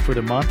audio for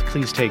the month,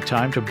 please take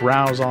time to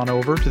browse on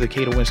over to the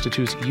Cato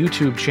Institute's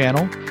YouTube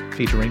channel,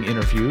 featuring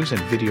interviews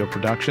and video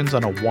productions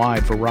on a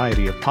wide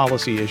variety of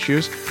policy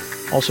issues.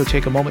 Also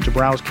take a moment to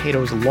browse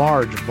Cato's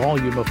large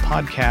volume of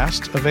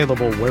podcasts,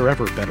 available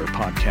wherever better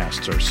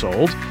podcasts are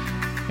sold.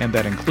 And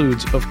that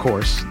includes, of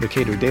course, the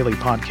Cato Daily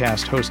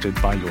Podcast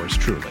hosted by yours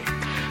truly.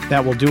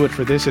 That will do it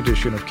for this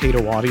edition of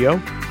Cato Audio.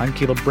 I'm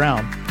Caleb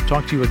Brown.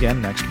 Talk to you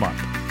again next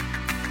month.